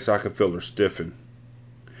her waist, I could feel her stiffen.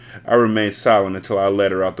 I remained silent until I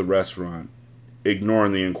led her out the restaurant,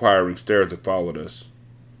 ignoring the inquiring stares that followed us.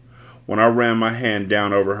 When I ran my hand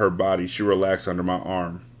down over her body, she relaxed under my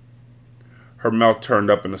arm. Her mouth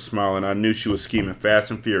turned up in a smile, and I knew she was scheming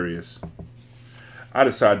fast and furious. I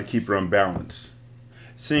decided to keep her unbalanced.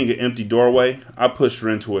 Seeing an empty doorway, I pushed her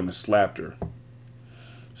into it and slapped her.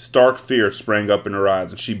 Stark fear sprang up in her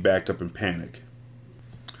eyes, and she backed up in panic.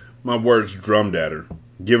 My words drummed at her,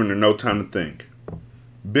 giving her no time to think.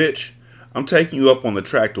 "Bitch, I'm taking you up on the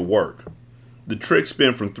track to work. The tricks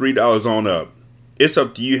spend from $3 on up. It's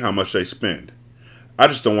up to you how much they spend. I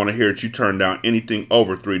just don't want to hear that you turn down anything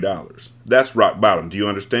over $3. That's rock bottom, do you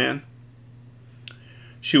understand?"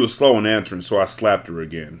 She was slow in answering, so I slapped her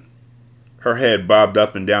again. Her head bobbed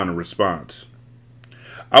up and down in response.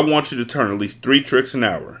 "I want you to turn at least 3 tricks an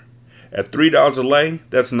hour. At $3 a lay,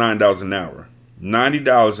 that's $9 an hour.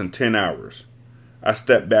 $90 in 10 hours. I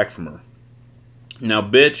stepped back from her. "Now,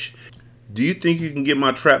 bitch, do you think you can get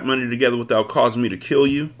my trap money together without causing me to kill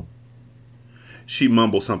you?" She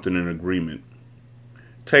mumbled something in agreement.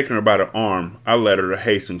 Taking her by the arm, I led her to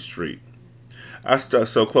Hastings Street. I stuck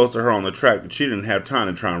so close to her on the track that she didn't have time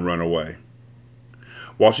to try and run away.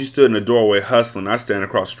 While she stood in the doorway hustling, I stand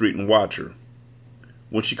across the street and watch her.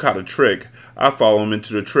 When she caught a trick, I follow him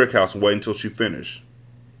into the trick house and wait until she finished.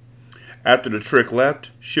 After the trick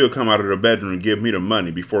left, she would come out of the bedroom and give me the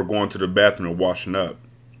money before going to the bathroom and washing up.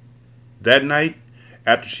 That night,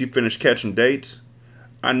 after she finished catching dates,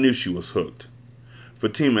 I knew she was hooked.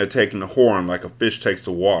 Fatima had taken the horn like a fish takes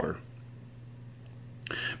the water.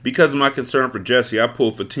 Because of my concern for Jessie, I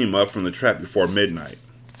pulled Fatima up from the trap before midnight.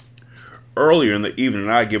 Earlier in the evening,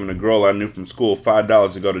 I had given a girl I knew from school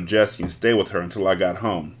 $5 to go to Jessie and stay with her until I got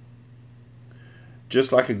home.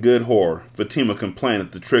 Just like a good whore, Fatima complained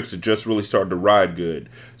that the tricks had just really started to ride good,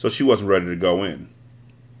 so she wasn't ready to go in.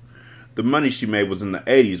 The money she made was in the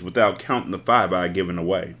 80s without counting the $5 I had given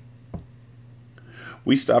away.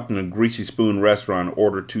 We stopped in a Greasy Spoon restaurant and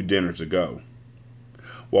ordered 2 dinners to go.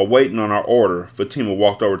 While waiting on our order, Fatima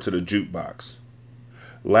walked over to the jukebox.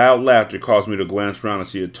 Loud laughter caused me to glance around and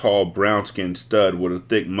see a tall, brown-skinned stud with a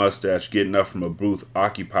thick mustache getting up from a booth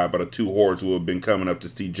occupied by the 2 whores who had been coming up to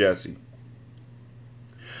see Jessie.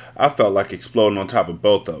 I felt like exploding on top of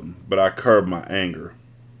both of them, but I curbed my anger.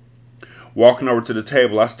 Walking over to the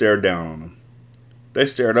table, I stared down on them. They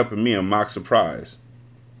stared up at me in mock surprise.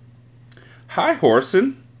 "Hi,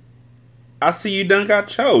 Whoreson. I see you done got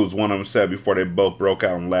chose," one of them said before they both broke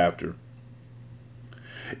out in laughter.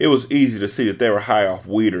 It was easy to see that they were high off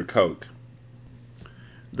weed or coke.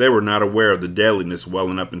 They were not aware of the deadliness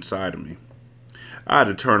welling up inside of me. I had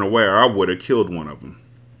to turn away or I would have killed one of them.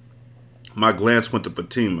 My glance went to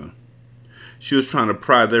Fatima. She was trying to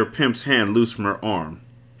pry their pimp's hand loose from her arm.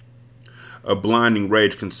 A blinding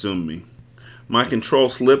rage consumed me. My control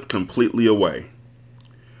slipped completely away.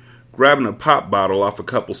 Grabbing a pop bottle off a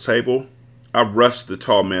couple's table, I rushed to the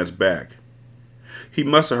tall man's back. He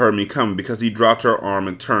must have heard me coming because he dropped her arm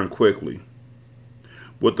and turned quickly.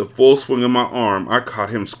 With the full swing of my arm, I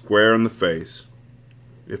caught him square in the face.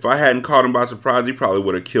 If I hadn't caught him by surprise, he probably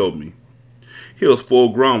would have killed me. He was full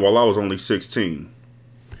grown while I was only 16.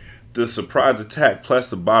 The surprise attack plus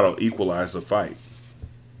the bottle equalized the fight.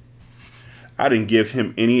 I didn't give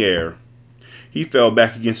him any air. He fell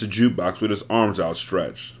back against the jukebox with his arms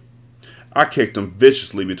outstretched. I kicked him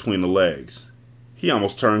viciously between the legs. He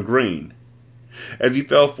almost turned green. As he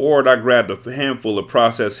fell forward, I grabbed a handful of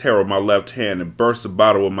processed hair with my left hand and burst the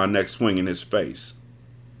bottle with my next swing in his face.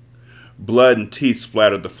 Blood and teeth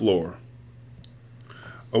splattered the floor.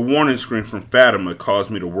 A warning scream from Fatima caused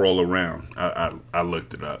me to whirl around. I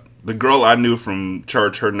looked it up. The girl I knew from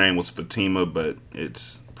church, her name was Fatima, but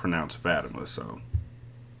it's pronounced Fatima, so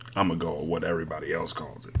I'm going to go with what everybody else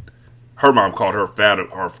calls it. Her mom called her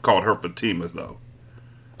Fatima, though.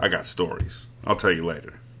 I got stories. I'll tell you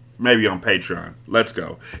later. Maybe on Patreon. Let's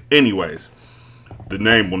go. Anyways, the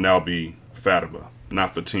name will now be Fatima,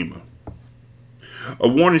 not Fatima. A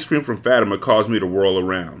warning scream from Fatima caused me to whirl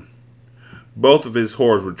around. Both of his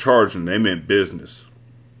whores were charging. They meant business.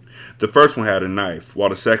 The first one had a knife, while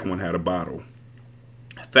the second one had a bottle.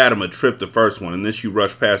 Fatima tripped the first one, and then she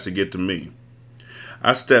rushed past to get to me.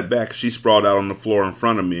 I stepped back as she sprawled out on the floor in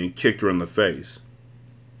front of me and kicked her in the face.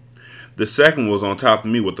 The second was on top of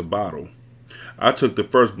me with the bottle. I took the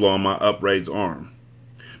first blow on my upraised arm.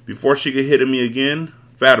 Before she could hit me again,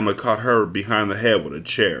 Fatima caught her behind the head with a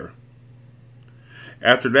chair.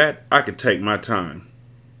 After that, I could take my time.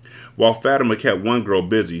 While Fatima kept one girl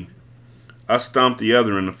busy, I stomped the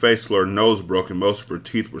other in the face till her nose broke and most of her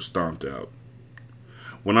teeth were stomped out.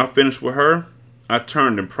 When I finished with her, I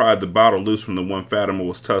turned and pried the bottle loose from the one Fatima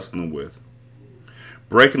was tussling with.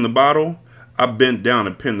 Breaking the bottle, I bent down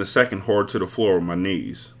and pinned the second whore to the floor with my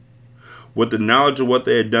knees. With the knowledge of what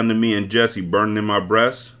they had done to me and Jessie burning in my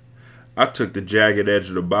breast, I took the jagged edge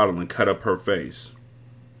of the bottle and cut up her face.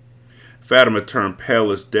 Fatima turned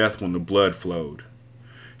pale as death when the blood flowed.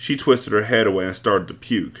 She twisted her head away and started to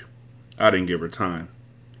puke. I didn't give her time.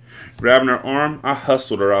 Grabbing her arm, I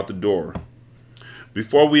hustled her out the door.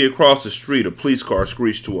 Before we had crossed the street, a police car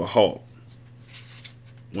screeched to a halt.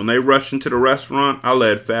 When they rushed into the restaurant, I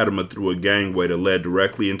led Fatima through a gangway that led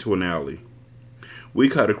directly into an alley. We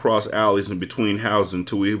cut across alleys and between houses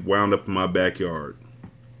until we wound up in my backyard.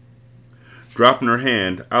 Dropping her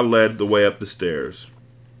hand, I led the way up the stairs.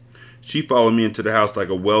 She followed me into the house like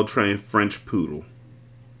a well-trained French poodle.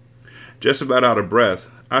 Just about out of breath,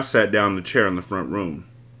 I sat down in the chair in the front room.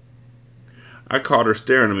 I caught her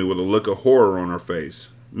staring at me with a look of horror on her face,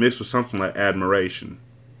 mixed with something like admiration.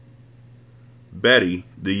 Betty,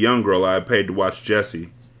 the young girl I had paid to watch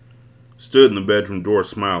Jessie, stood in the bedroom door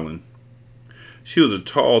smiling. She was a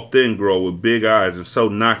tall, thin girl with big eyes and so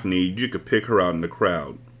knock-kneed you could pick her out in the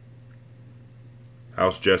crowd.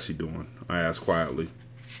 "How's Jessie doing?" I asked quietly.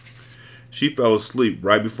 "She fell asleep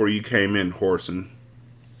right before you came in, Whoreson.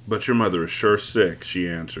 But your mother is sure sick," she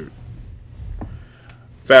answered.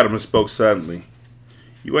 Fatima spoke suddenly.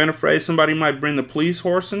 "You ain't afraid somebody might bring the police,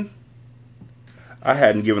 Whoreson?" I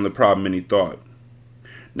hadn't given the problem any thought.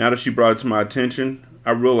 Now that she brought it to my attention,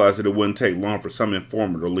 I realized that it wouldn't take long for some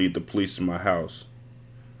informer to lead the police to my house.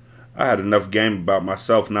 I had enough game about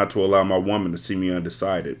myself not to allow my woman to see me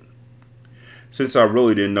undecided. Since I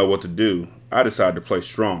really didn't know what to do, I decided to play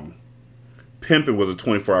strong. Pimping was a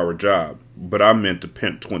 24-hour job, but I meant to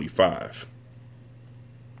pimp 25.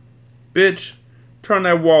 "Bitch, turn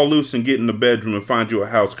that wall loose and get in the bedroom and find you a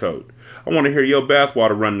house coat. I want to hear your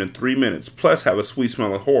bathwater running in 3 minutes, plus have a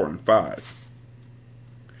sweet-smelling whore in 5.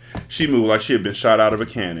 She moved like she had been shot out of a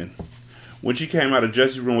cannon. When she came out of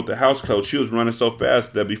Jessie's room with the house coat, she was running so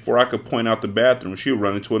fast that before I could point out the bathroom, she would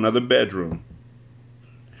run into another bedroom.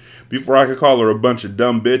 Before I could call her a bunch of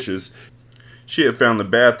dumb bitches, she had found the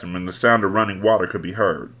bathroom and the sound of running water could be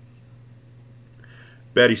heard.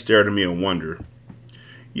 Betty stared at me in wonder.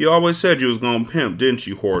 "You always said you was gonna pimp, didn't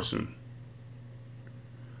you, Whoreson?"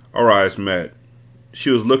 Our eyes met. She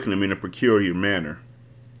was looking at me in a peculiar manner.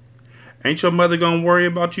 "Ain't your mother gonna worry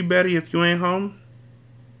about you, Betty, if you ain't home?"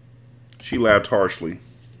 She laughed harshly.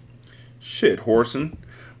 Shit, Whoreson.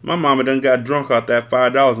 My mama done got drunk off that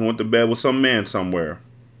 $5 and went to bed with some man somewhere.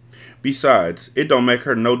 Besides, it don't make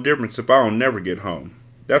her no difference if I don't never get home.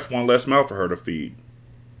 That's one less mouth for her to feed.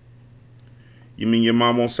 You mean your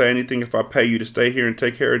mom won't say anything if I pay you to stay here and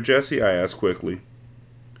take care of Jessie? I asked quickly.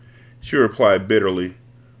 She replied bitterly,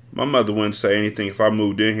 My mother wouldn't say anything if I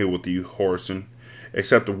moved in here with you, Whoreson,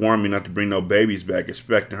 except to warn me not to bring no babies back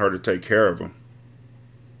expecting her to take care of them.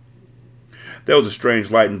 There was a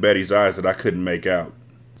strange light in Betty's eyes that I couldn't make out.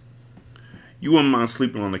 You wouldn't mind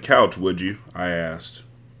sleeping on the couch, would you? I asked.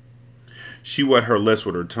 She wet her lips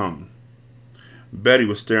with her tongue. Betty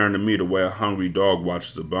was staring at me the way a hungry dog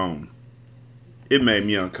watches a bone. It made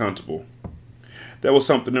me uncomfortable. There was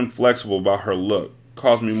something inflexible about her look,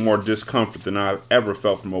 caused me more discomfort than I've ever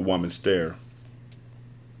felt from a woman's stare.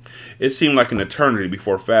 It seemed like an eternity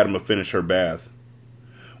before Fatima finished her bath.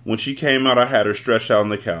 When she came out, I had her stretched out on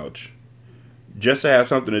the couch. Just to have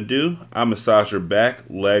something to do, I massaged her back,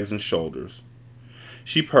 legs, and shoulders.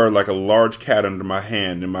 She purred like a large cat under my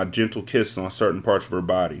hand and my gentle kisses on certain parts of her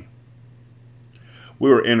body. We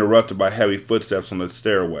were interrupted by heavy footsteps on the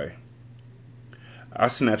stairway. I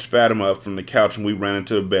snatched Fatima up from the couch and we ran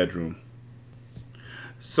into the bedroom.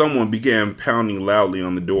 Someone began pounding loudly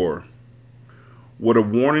on the door. With a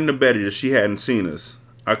warning to Betty that she hadn't seen us,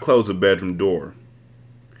 I closed the bedroom door.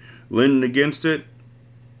 Leaning against it,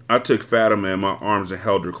 I took Fatima in my arms and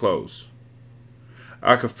held her close.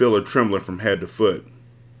 I could feel her trembling from head to foot.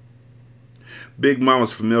 Big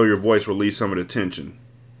Mama's familiar voice released some of the tension.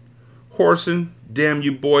 Whoreson, damn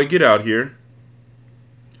you boy, get out here.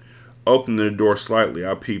 Opening the door slightly,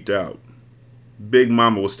 I peeped out. Big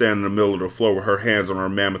Mama was standing in the middle of the floor with her hands on her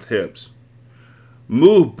mammoth hips.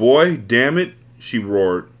 Move, boy, damn it, she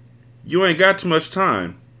roared. You ain't got too much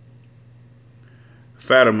time.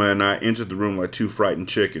 Fatima and I entered the room like two frightened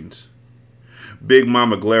chickens. Big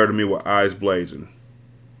Mama glared at me with eyes blazing.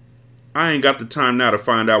 I ain't got the time now to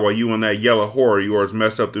find out why you and that yellow whore of yours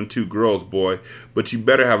messed up them two girls, boy, but you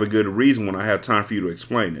better have a good reason when I have time for you to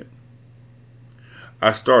explain it.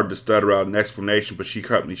 I started to stutter out an explanation, but she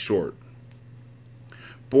cut me short.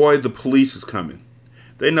 Boy, the police is coming.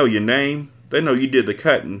 They know your name. They know you did the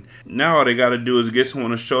cutting. Now all they gotta do is get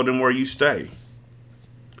someone to show them where you stay.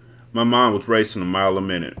 My mind was racing a mile a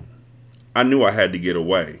minute. I knew I had to get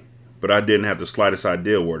away, but I didn't have the slightest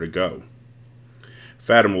idea where to go.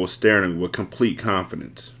 Fatima was staring at me with complete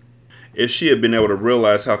confidence. If she had been able to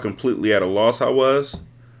realize how completely at a loss I was,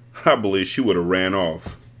 I believe she would have ran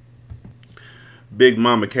off. Big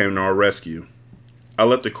Mama came to our rescue. I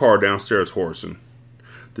left the car downstairs, Whoreson.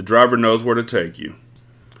 The driver knows where to take you.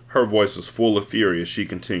 Her voice was full of fury as she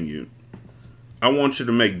continued. I want you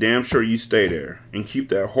to make damn sure you stay there, and keep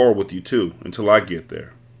that whore with you too, until I get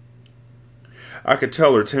there. I could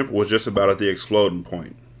tell her temper was just about at the exploding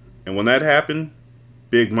point, and when that happened,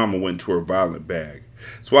 Big Mama went into her violent bag,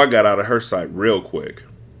 so I got out of her sight real quick.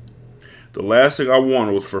 The last thing I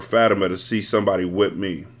wanted was for Fatima to see somebody whip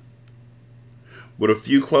me. With a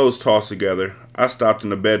few clothes tossed together, I stopped in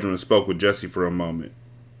the bedroom and spoke with Jessie for a moment,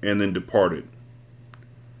 and then departed,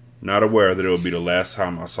 not aware that it would be the last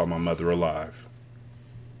time I saw my mother alive.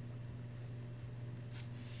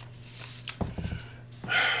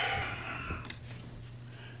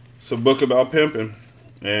 It's a book about pimping,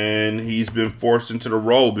 and he's been forced into the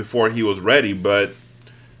role before he was ready, but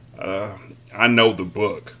I know the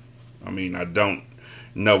book. I mean, I don't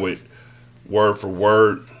know it word for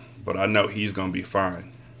word, but I know he's going to be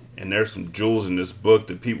fine. And there's some jewels in this book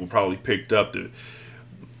that people probably picked up.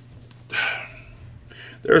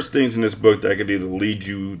 There's things in this book that could either lead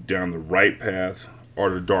you down the right path or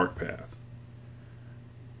the dark path.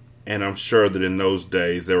 And I'm sure that in those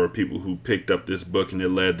days, there were people who picked up this book and it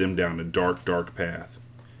led them down the dark, dark path,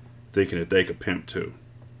 thinking that they could pimp too.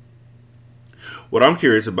 What I'm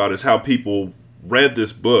curious about is how people read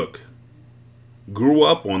this book, grew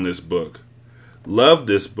up on this book, loved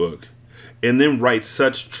this book, and then write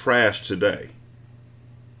such trash today.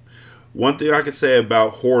 One thing I could say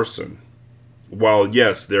about Whoreson, while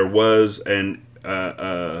yes, there was a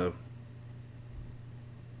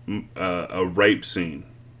rape scene,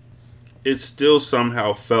 it still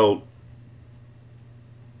somehow felt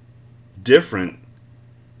different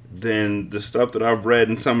than the stuff that I've read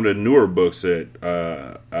in some of the newer books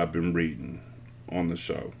that I've been reading on the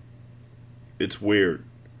show. It's weird.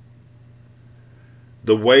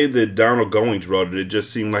 The way that Donald Goings wrote it, it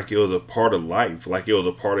just seemed like it was a part of life, like it was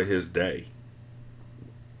a part of his day.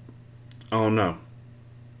 Oh no.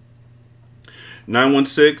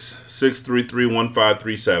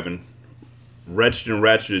 916-633-1537.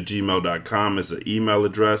 wretchedandratchet@gmail.com is the email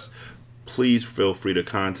address. Please feel free to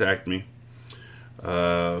contact me.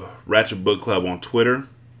 Ratchet Book Club on Twitter.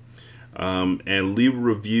 And leave a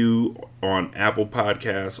review on Apple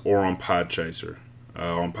Podcasts or on Podchaser.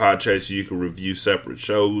 On Podchaser, you can review separate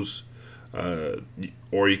shows,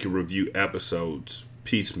 or you can review episodes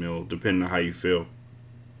piecemeal, depending on how you feel.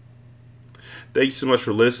 Thank you so much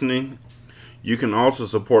for listening. You can also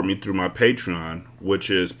support me through my Patreon, which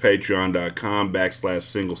is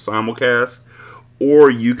patreon.com/single simulcast,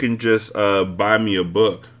 or you can just buy me a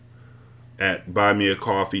book at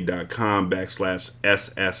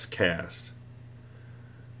buymeacoffee.com/sscast.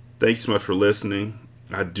 Thanks so much for listening.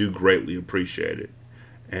 I do greatly appreciate it.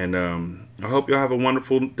 And I hope y'all have a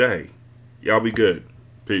wonderful day. Y'all be good.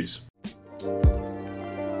 Peace.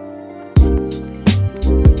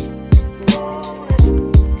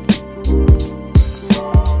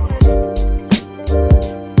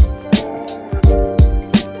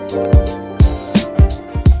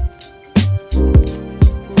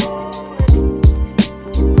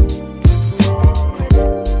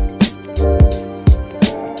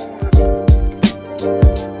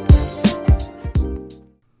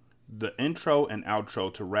 The intro and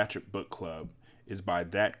outro to Ratchet Book Club is by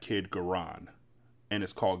That Kid Garan, and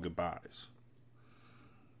it's called Goodbyes.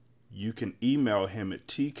 You can email him at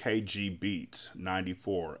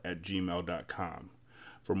tkgbeats94@gmail.com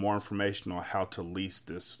for more information on how to lease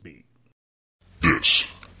this beat. This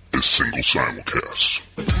is Single Simulcast.